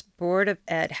versus Board of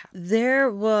Ed, there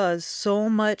was so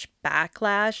much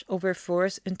backlash over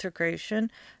forced integration,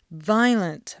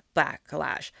 violent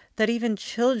backlash, that even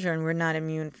children were not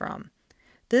immune from.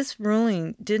 This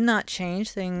ruling did not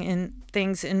change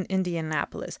things in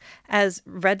Indianapolis, as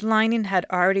redlining had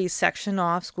already sectioned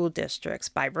off school districts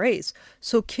by race,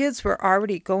 so kids were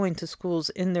already going to schools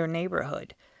in their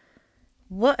neighborhood.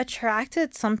 What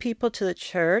attracted some people to the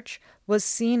church was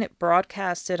seeing it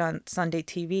broadcasted on Sunday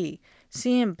TV,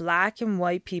 seeing black and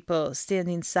white people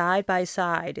standing side by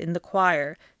side in the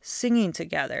choir, singing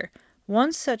together.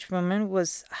 One such woman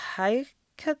was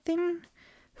Haikathing,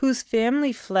 whose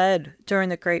family fled during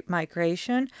the Great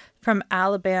Migration from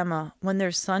Alabama when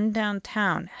their sundown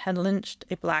town had lynched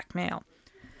a black male.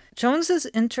 Jones's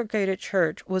integrated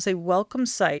church was a welcome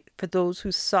sight for those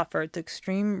who suffered the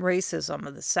extreme racism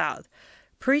of the South.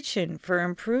 Preaching for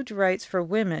improved rights for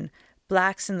women,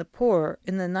 blacks, and the poor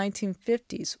in the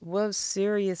 1950s was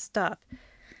serious stuff.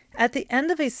 At the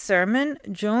end of a sermon,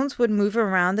 Jones would move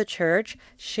around the church,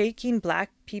 shaking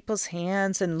black people's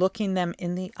hands and looking them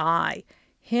in the eye.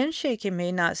 Handshaking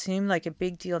may not seem like a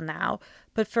big deal now,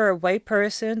 but for a white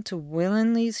person to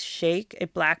willingly shake a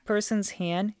black person's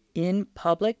hand in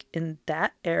public in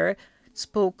that era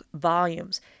spoke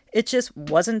volumes. It just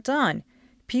wasn't done.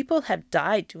 People have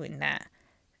died doing that.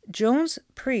 Jones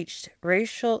preached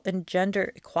racial and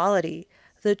gender equality.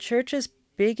 The church's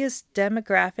biggest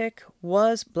demographic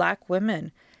was black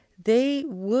women. They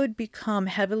would become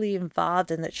heavily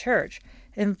involved in the church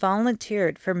and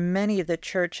volunteered for many of the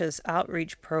church's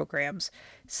outreach programs,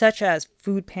 such as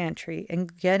food pantry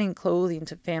and getting clothing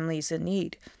to families in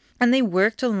need. And they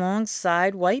worked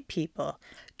alongside white people.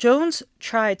 Jones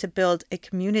tried to build a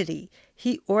community.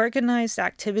 He organized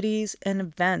activities and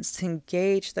events to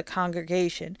engage the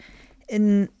congregation.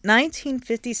 In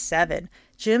 1957,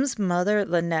 Jim's mother,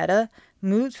 Lynetta,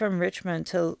 moved from Richmond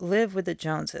to live with the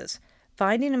Joneses,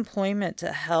 finding employment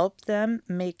to help them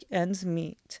make ends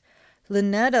meet.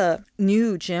 Lynetta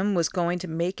knew Jim was going to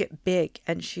make it big,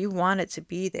 and she wanted to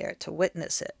be there to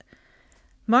witness it.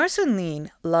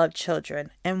 Marceline loved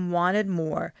children and wanted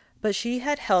more, but she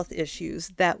had health issues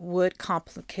that would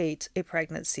complicate a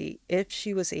pregnancy if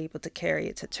she was able to carry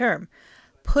it to term,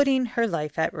 putting her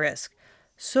life at risk.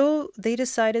 So they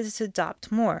decided to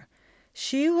adopt more.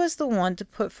 She was the one to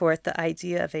put forth the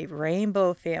idea of a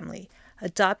rainbow family.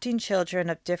 Adopting children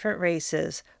of different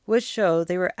races would show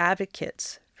they were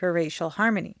advocates for racial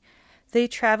harmony. They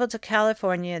traveled to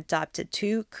California and adopted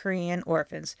 2 Korean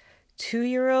orphans,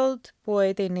 2-year-old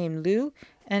boy they named Lou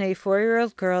and a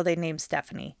 4-year-old girl they named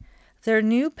Stephanie. Their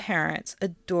new parents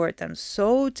adored them,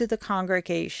 so did the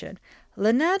congregation.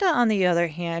 Lynetta, on the other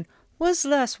hand, was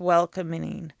less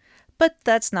welcoming, but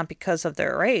that's not because of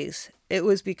their race. It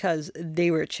was because they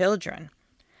were children.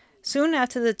 Soon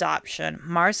after the adoption,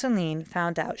 Marceline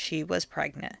found out she was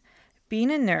pregnant. Being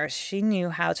a nurse, she knew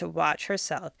how to watch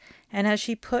herself, and as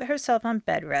she put herself on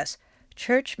bed rest,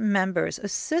 church members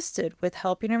assisted with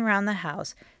helping around the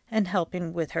house and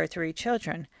helping with her 3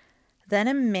 children. Then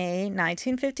in May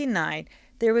 1959,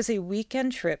 there was a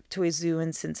weekend trip to a zoo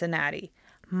in Cincinnati.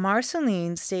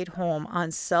 Marceline stayed home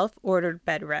on self-ordered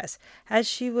bed rest as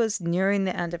she was nearing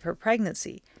the end of her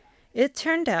pregnancy. It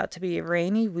turned out to be a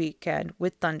rainy weekend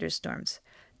with thunderstorms.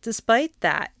 Despite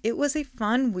that, it was a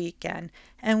fun weekend,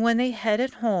 and when they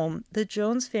headed home, the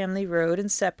Jones family rode in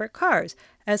separate cars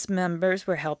as members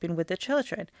were helping with the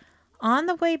children. On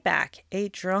the way back, a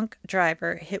drunk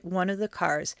driver hit one of the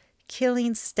cars,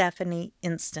 killing Stephanie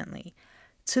instantly.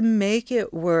 To make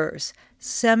it worse,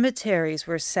 cemeteries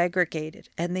were segregated,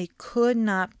 and they could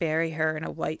not bury her in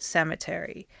a white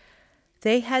cemetery.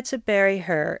 They had to bury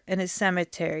her in a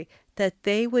cemetery that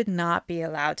they would not be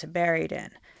allowed to bury it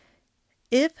in.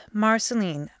 If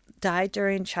Marceline died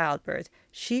during childbirth,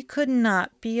 she could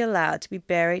not be allowed to be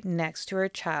buried next to her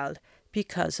child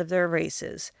because of their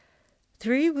races.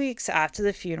 3 weeks after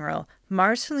the funeral,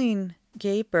 Marceline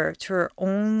gave birth to her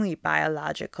only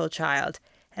biological child,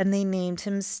 and they named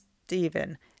him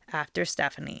Stephen after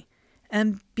Stephanie.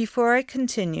 And before I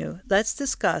continue, let's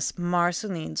discuss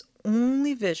Marceline's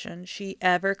only vision she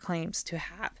ever claims to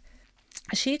have.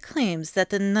 She claims that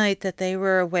the night that they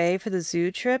were away for the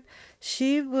zoo trip,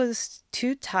 she was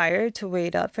too tired to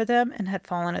wait up for them and had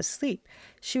fallen asleep.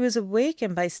 She was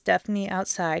awakened by Stephanie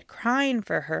outside crying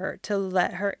for her to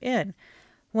let her in.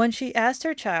 When she asked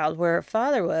her child where her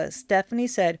father was, Stephanie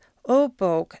said,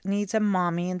 "Obok needs a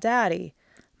mommy and daddy."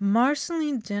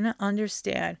 Marceline didn't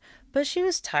understand, but she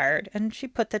was tired and she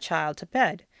put the child to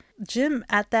bed. Jim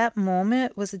at that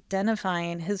moment was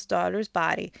identifying his daughter's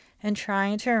body and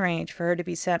trying to arrange for her to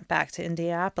be sent back to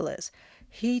Indianapolis.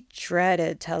 He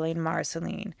dreaded telling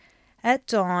Marceline. At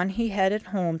dawn, he headed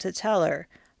home to tell her.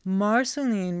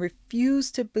 Marceline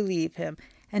refused to believe him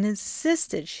and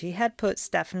insisted she had put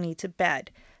Stephanie to bed.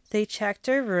 They checked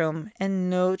her room and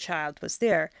no child was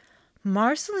there.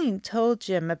 Marceline told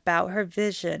Jim about her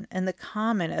vision and the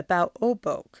comment about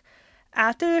Obok.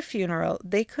 After the funeral,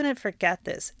 they couldn't forget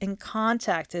this and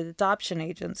contacted the adoption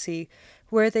agency,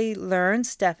 where they learned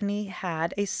Stephanie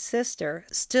had a sister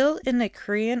still in a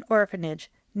Korean orphanage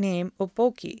named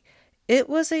Oboki. It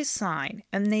was a sign,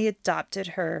 and they adopted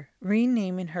her,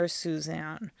 renaming her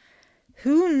Suzanne.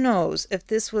 Who knows if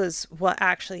this was what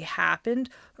actually happened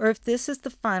or if this is the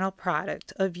final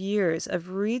product of years of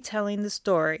retelling the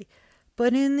story,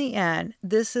 but in the end,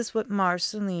 this is what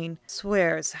Marceline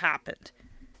swears happened.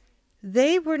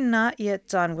 They were not yet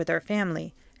done with their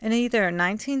family. In either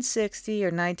 1960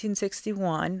 or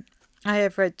 1961, I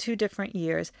have read 2 different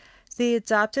years, they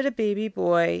adopted a baby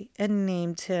boy and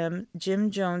named him Jim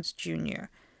Jones Jr.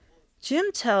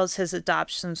 Jim tells his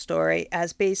adoption story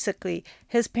as basically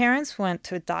his parents went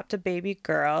to adopt a baby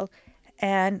girl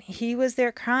and he was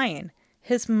there crying.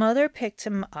 His mother picked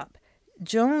him up.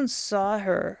 Jones saw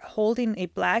her holding a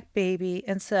black baby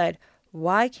and said,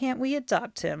 "Why can't we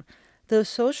adopt him?" The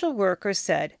social worker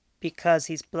said, "Because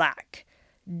he's black."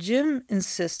 Jim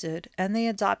insisted, and they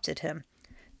adopted him.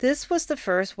 This was the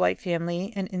first white family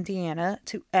in Indiana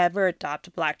to ever adopt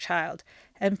a black child,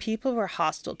 and people were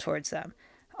hostile towards them.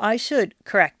 I should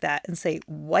correct that and say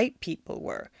white people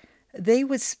were. They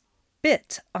would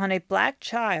spit on a black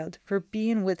child for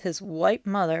being with his white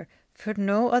mother for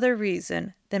no other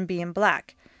reason than being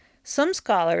black. Some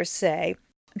scholars say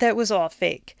that was all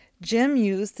fake. Jim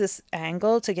used this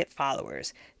angle to get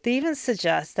followers. They even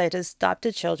suggest that his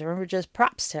adopted children were just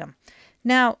props to him.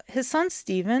 Now, his son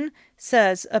Stephen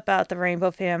says about the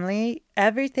Rainbow family,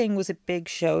 everything was a big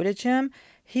show to Jim.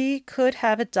 He could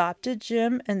have adopted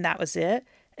Jim and that was it,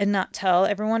 and not tell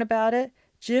everyone about it.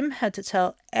 Jim had to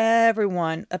tell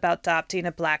everyone about adopting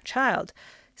a black child.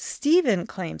 Stephen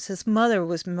claims his mother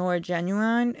was more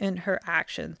genuine in her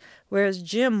actions, whereas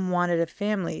Jim wanted a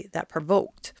family that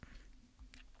provoked.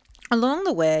 Along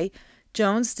the way,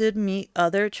 Jones did meet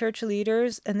other church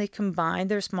leaders, and they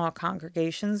combined their small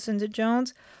congregations into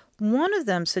Jones. One of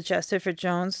them suggested for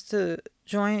Jones to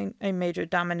join a major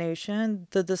denomination,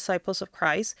 the Disciples of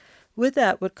Christ. With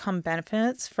that would come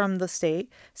benefits from the state,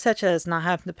 such as not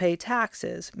having to pay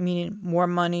taxes, meaning more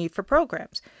money for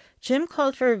programs. Jim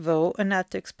called for a vote, and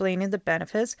after explaining the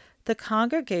benefits, the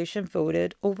congregation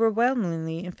voted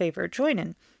overwhelmingly in favor of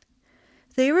joining.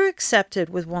 They were accepted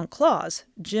with one clause.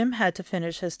 Jim had to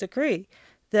finish his degree.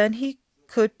 Then he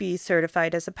could be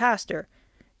certified as a pastor.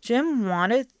 Jim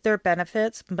wanted their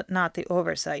benefits, but not the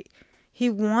oversight. He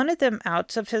wanted them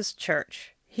out of his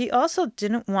church. He also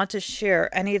didn't want to share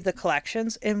any of the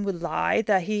collections and would lie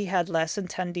that he had less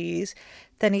attendees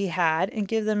than he had and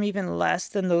give them even less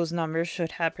than those numbers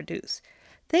should have produced.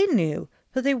 They knew,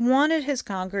 but they wanted his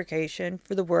congregation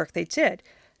for the work they did.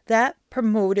 That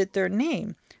promoted their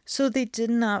name, so they did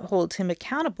not hold him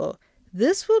accountable.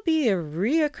 This will be a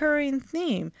reoccurring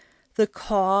theme. The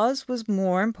cause was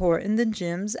more important than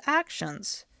Jim's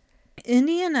actions.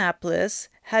 Indianapolis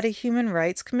had a human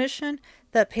rights commission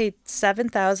that paid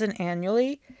 $7,000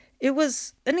 annually. It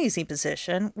was an easy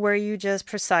position where you just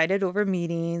presided over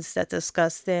meetings that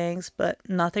discussed things, but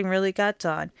nothing really got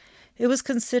done. It was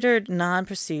considered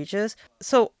non-prestigious,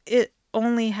 so it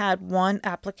only had one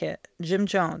applicant, Jim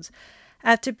Jones.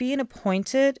 After being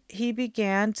appointed, he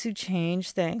began to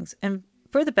change things, and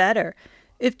for the better.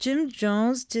 If Jim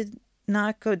Jones did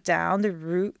not go down the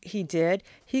route he did,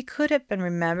 he could have been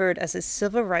remembered as a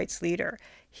civil rights leader.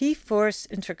 He forced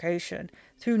integration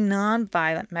through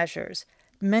nonviolent measures.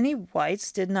 Many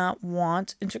whites did not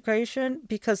want integration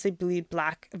because they believed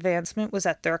black advancement was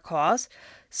at their cost.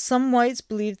 Some whites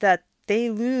believed that they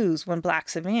lose when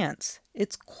blacks advance.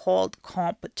 It's called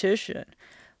competition.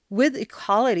 With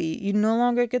equality, you no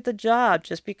longer get the job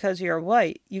just because you're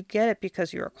white. You get it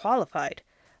because you are qualified.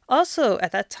 Also,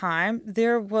 at that time,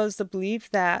 there was the belief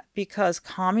that because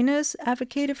communists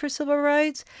advocated for civil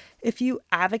rights, if you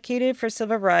advocated for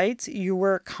civil rights, you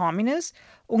were a communist.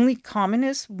 Only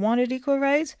communists wanted equal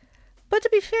rights. But to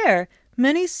be fair,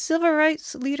 many civil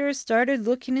rights leaders started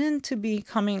looking into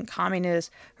becoming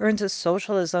communists or into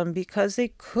socialism because they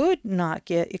could not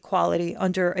get equality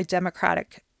under a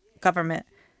democratic government.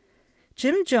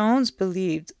 Jim Jones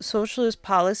believed socialist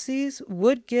policies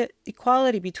would get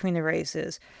equality between the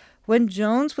races. When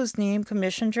Jones was named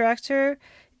commission director,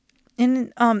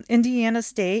 Indiana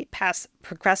State passed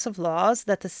progressive laws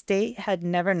that the state had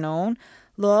never known,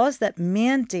 laws that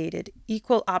mandated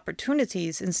equal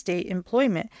opportunities in state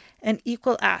employment and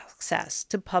equal access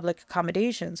to public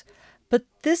accommodations. But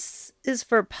this is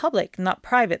for public, not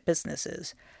private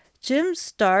businesses. Jim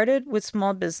started with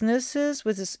small businesses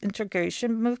with his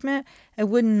integration movement and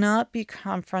would not be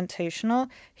confrontational.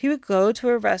 He would go to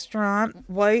a restaurant,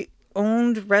 white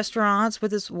owned restaurants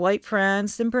with his white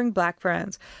friends, then bring black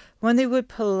friends. When they would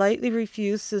politely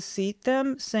refuse to seat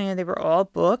them, saying they were all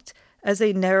booked, as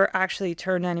they never actually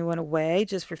turned anyone away,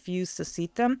 just refused to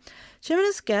seat them, Jim and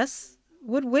his guests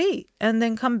would wait and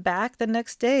then come back the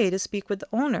next day to speak with the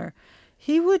owner.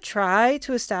 He would try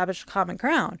to establish common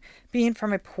ground. Being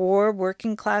from a poor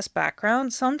working class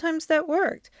background, sometimes that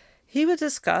worked. He would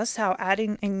discuss how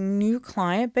adding a new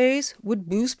client base would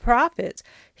boost profits.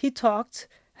 He talked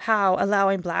how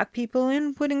allowing black people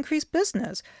in would increase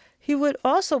business. He would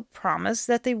also promise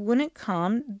that they wouldn't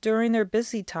come during their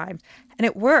busy times, and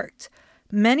it worked.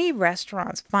 Many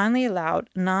restaurants finally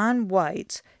allowed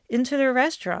non-whites into their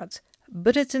restaurants,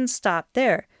 but it didn't stop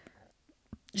there.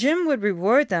 Jim would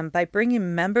reward them by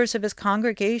bringing members of his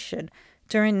congregation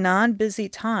during non-busy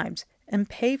times and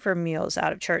pay for meals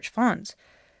out of church funds.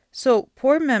 So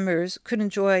poor members could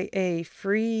enjoy a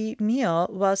free meal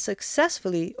while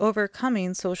successfully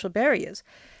overcoming social barriers.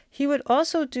 He would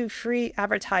also do free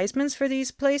advertisements for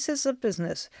these places of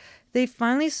business. They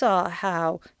finally saw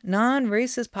how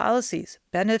non-racist policies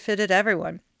benefited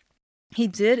everyone. He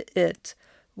did it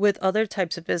with other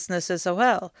types of businesses as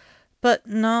well. But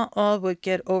not all would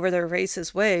get over their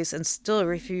racist ways and still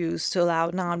refuse to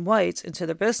allow non-whites into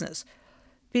their business.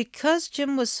 Because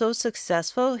Jim was so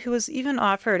successful, he was even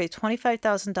offered a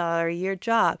 $25,000 a year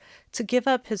job to give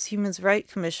up his Human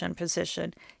Rights Commission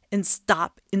position and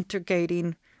stop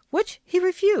integrating, which he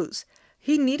refused.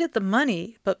 He needed the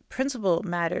money, but principle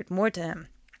mattered more to him.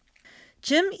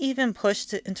 Jim even pushed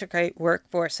to integrate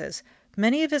workforces.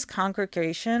 Many of his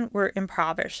congregation were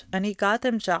impoverished, and he got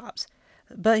them jobs.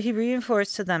 But he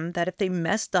reinforced to them that if they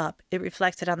messed up, it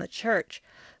reflected on the church.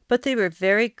 But they were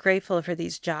very grateful for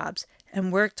these jobs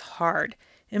and worked hard.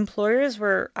 Employers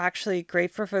were actually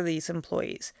grateful for these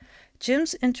employees.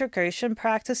 Jim's integration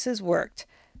practices worked.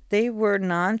 They were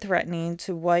non-threatening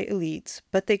to white elites,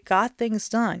 but they got things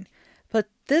done. But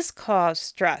this caused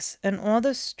stress, and all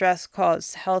the stress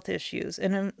caused health issues.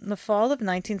 And in the fall of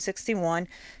 1961,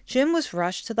 Jim was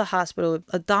rushed to the hospital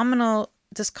with abdominal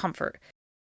discomfort.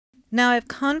 Now, I have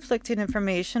conflicting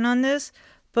information on this,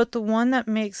 but the one that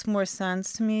makes more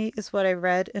sense to me is what I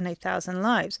read in A Thousand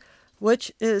Lives, which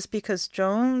is because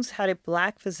Jones had a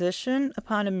black physician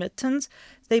upon admittance,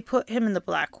 they put him in the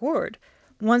black ward.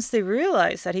 Once they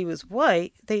realized that he was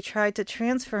white, they tried to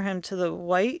transfer him to the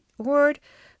white ward,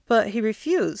 but he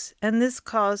refused, and this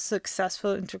caused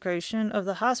successful integration of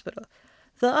the hospital.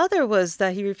 The other was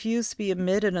that he refused to be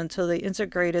admitted until they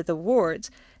integrated the wards,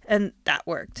 and that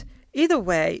worked. Either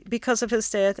way, because of his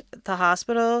stay at the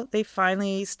hospital, they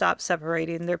finally stopped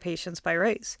separating their patients by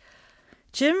race.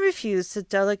 Jim refused to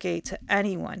delegate to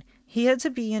anyone. He had to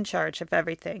be in charge of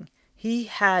everything. He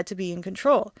had to be in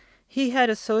control. He had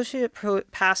associate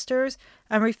pastors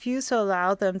and refused to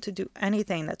allow them to do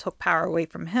anything that took power away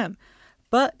from him.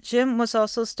 But Jim was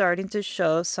also starting to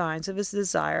show signs of his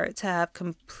desire to have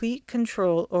complete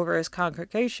control over his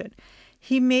congregation.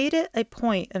 He made it a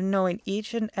point of knowing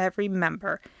each and every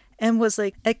member and was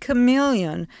like a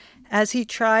chameleon as he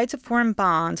tried to form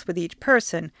bonds with each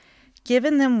person,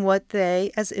 giving them what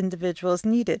they as individuals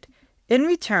needed. In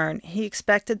return, he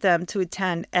expected them to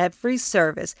attend every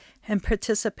service and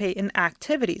participate in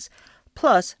activities,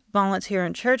 plus volunteer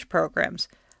in church programs.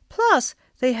 Plus,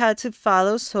 they had to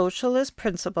follow socialist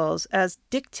principles as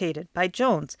dictated by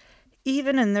Jones,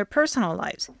 even in their personal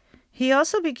lives. He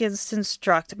also begins to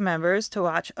instruct members to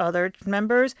watch other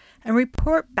members and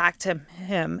report back to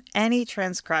him any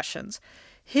transgressions.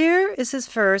 Here is his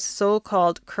first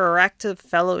so-called corrective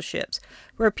fellowships,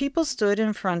 where people stood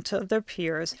in front of their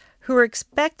peers who were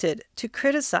expected to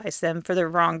criticize them for their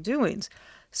wrongdoings.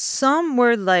 Some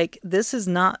were like, "This is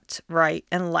not right,"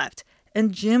 and left,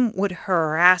 and Jim would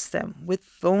harass them with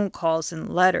phone calls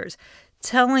and letters,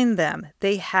 telling them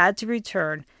they had to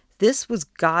return. This was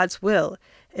God's will.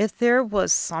 If there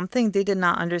was something they did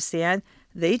not understand,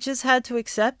 they just had to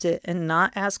accept it and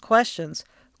not ask questions.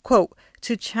 Quote,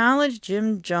 "To challenge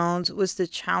Jim Jones was to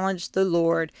challenge the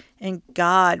Lord, and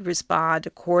God responded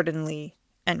accordingly."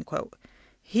 End quote.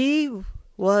 He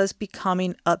was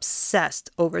becoming obsessed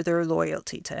over their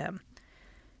loyalty to him.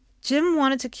 Jim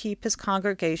wanted to keep his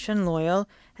congregation loyal,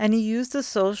 and he used the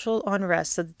social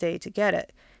unrest of the day to get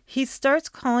it. He starts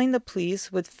calling the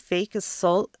police with fake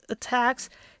assault attacks.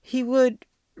 He would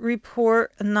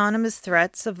report anonymous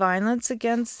threats of violence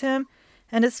against him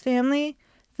and his family.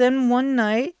 Then one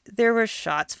night, there were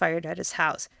shots fired at his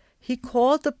house. He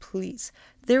called the police.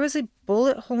 There was a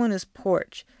bullet hole in his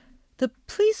porch. The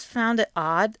police found it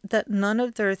odd that none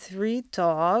of their 3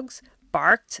 dogs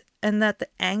barked and that the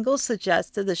angle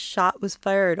suggested the shot was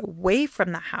fired away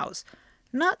from the house,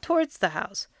 not towards the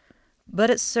house. But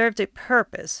it served a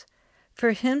purpose.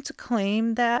 For him to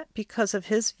claim that because of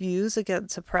his views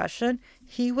against oppression,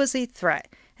 he was a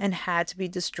threat and had to be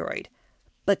destroyed.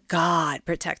 But God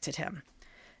protected him.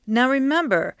 Now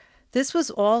remember, this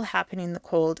was all happening in the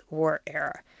Cold War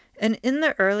era. And in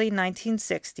the early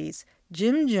 1960s,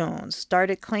 Jim Jones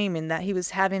started claiming that he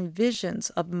was having visions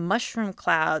of mushroom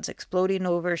clouds exploding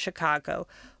over Chicago,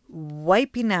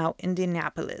 wiping out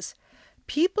Indianapolis.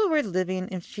 People were living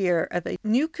in fear of a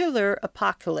nuclear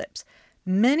apocalypse.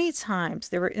 Many times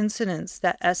there were incidents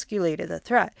that escalated the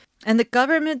threat, and the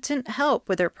government didn't help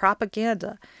with their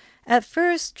propaganda. At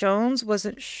first, Jones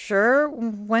wasn't sure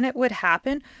when it would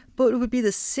happen, but it would be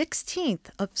the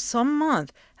 16th of some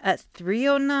month at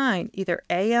 3:09, either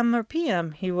a.m. or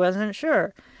p.m. He wasn't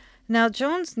sure. Now,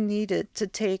 Jones needed to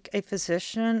take a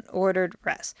physician-ordered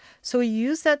rest, so he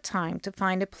used that time to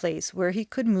find a place where he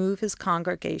could move his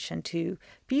congregation to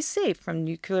be safe from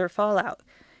nuclear fallout.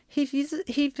 He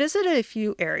visited a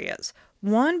few areas,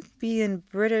 one being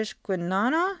British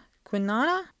Guiana.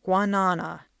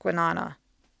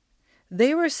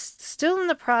 They were still in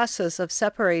the process of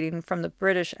separating from the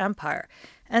British Empire,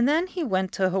 and then he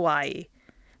went to Hawaii.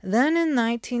 Then in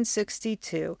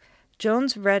 1962,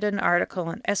 Jones read an article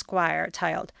in Esquire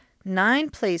titled 9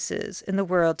 Places in the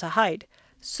World to Hide.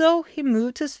 So he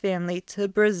moved his family to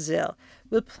Brazil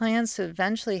with plans to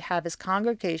eventually have his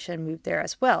congregation move there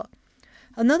as well.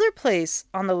 Another place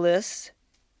on the list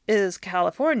is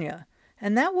California,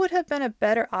 and that would have been a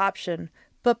better option,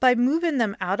 but by moving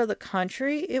them out of the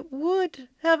country, it would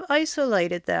have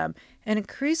isolated them and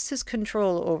increased his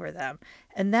control over them,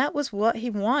 and that was what he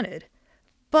wanted.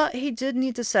 But he did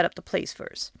need to set up the place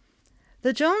first.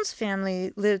 The Jones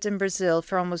family lived in Brazil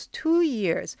for almost 2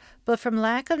 years, but from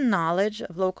lack of knowledge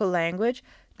of local language,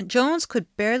 Jones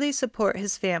could barely support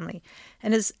his family,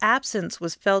 and his absence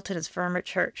was felt in his former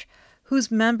church, whose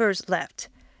members left.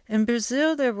 In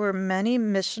Brazil, there were many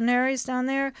missionaries down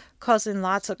there, causing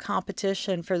lots of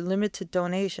competition for limited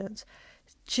donations.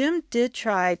 Jim did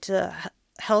try to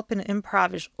help an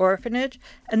impoverished orphanage,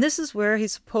 and this is where he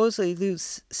supposedly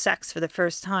used sex for the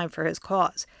first time for his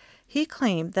cause. He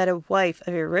claimed that a wife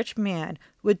of a rich man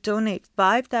would donate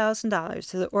 $5,000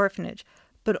 to the orphanage,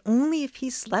 but only if he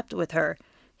slept with her.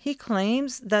 He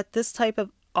claims that this type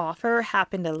of offer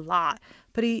happened a lot,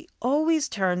 but he always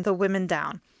turned the women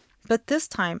down. But this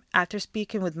time, after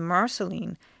speaking with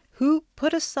Marceline, who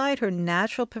put aside her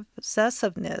natural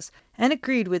possessiveness and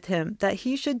agreed with him that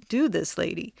he should do this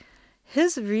lady.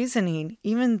 His reasoning,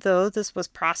 even though this was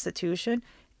prostitution,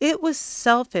 it was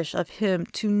selfish of him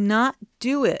to not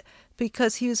do it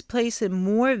because he was placing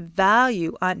more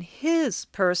value on his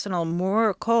personal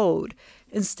moral code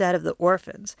instead of the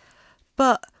orphans.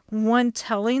 But when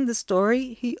telling the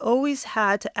story, he always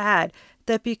had to add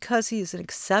that because he is an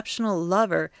exceptional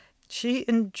lover, she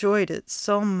enjoyed it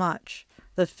so much,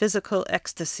 the physical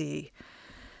ecstasy.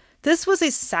 This was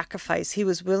a sacrifice he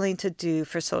was willing to do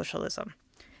for socialism.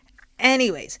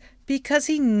 Anyways, because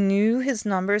he knew his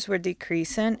numbers were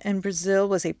decreasing and Brazil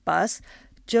was a bust,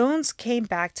 Jones came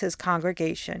back to his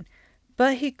congregation,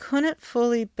 but he couldn't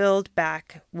fully build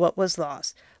back what was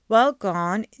lost. While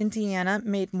gone, Indiana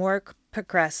made more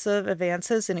progressive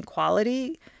advances in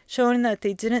equality, showing that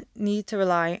they didn't need to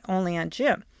rely only on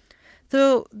Jim.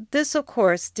 Though this, of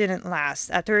course, didn't last.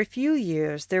 After a few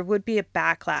years, there would be a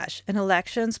backlash, and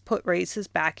elections put races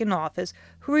back in office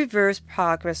who reversed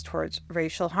progress towards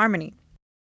racial harmony.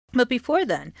 But before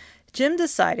then, Jim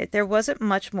decided there wasn't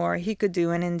much more he could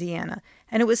do in Indiana,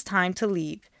 and it was time to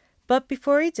leave. But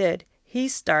before he did, he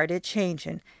started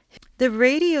changing. The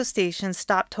radio station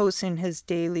stopped hosting his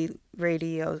daily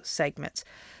radio segments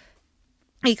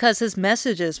because his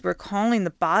messages were calling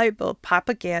the Bible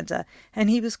propaganda, and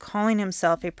he was calling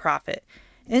himself a prophet.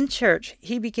 In church,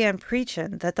 he began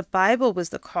preaching that the Bible was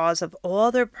the cause of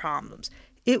all their problems.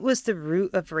 It was the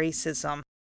root of racism.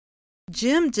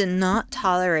 Jim did not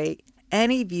tolerate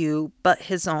any view but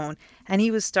his own, and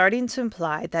he was starting to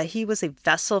imply that he was a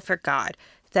vessel for God,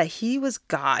 that he was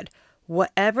God.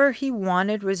 Whatever he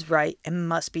wanted was right and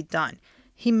must be done.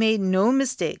 He made no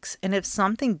mistakes, and if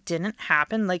something didn't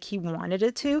happen like he wanted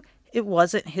it to, it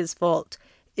wasn't his fault.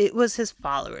 It was his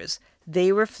followers.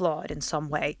 They were flawed in some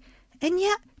way, and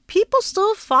yet people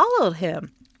still followed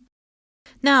him.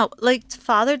 Now, like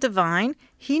Father Divine,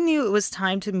 he knew it was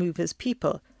time to move his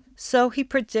people. So he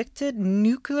predicted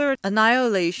nuclear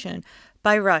annihilation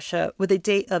by Russia with a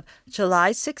date of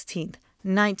July 16,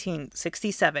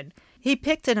 1967. He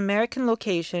picked an American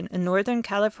location in Northern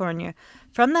California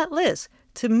from that list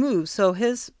to move so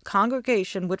his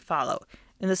congregation would follow.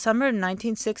 In the summer of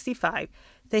 1965,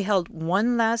 they held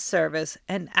one last service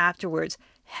and afterwards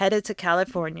headed to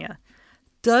California.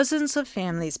 Dozens of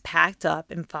families packed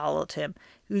up and followed him,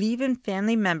 leaving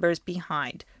family members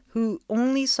behind who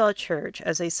only saw church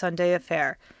as a Sunday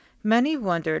affair. Many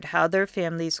wondered how their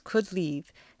families could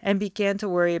leave and began to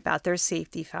worry about their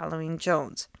safety following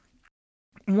Jones.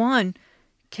 One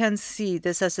can see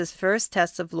this as his first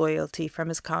test of loyalty from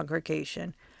his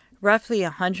congregation. Roughly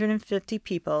 150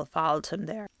 people followed him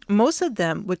there. Most of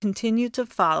them would continue to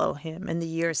follow him in the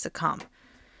years to come.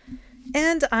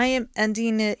 And I am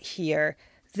ending it here.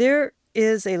 There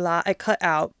is a lot I cut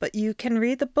out, but you can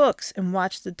read the books and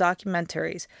watch the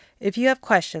documentaries. If you have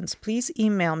questions, please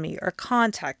email me or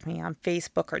contact me on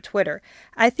Facebook or Twitter.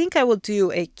 I think I will do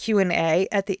a Q&A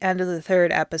at the end of the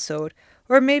third episode,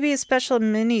 or maybe a special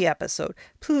mini episode.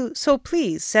 So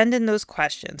please send in those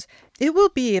questions. It will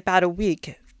be about a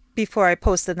week before I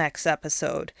post the next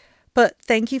episode. But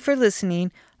thank you for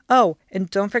listening. Oh, and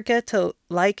don't forget to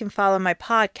like and follow my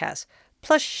podcast.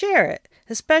 Plus share it,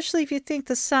 especially if you think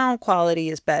the sound quality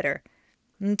is better.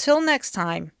 Until next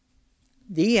time,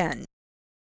 the end.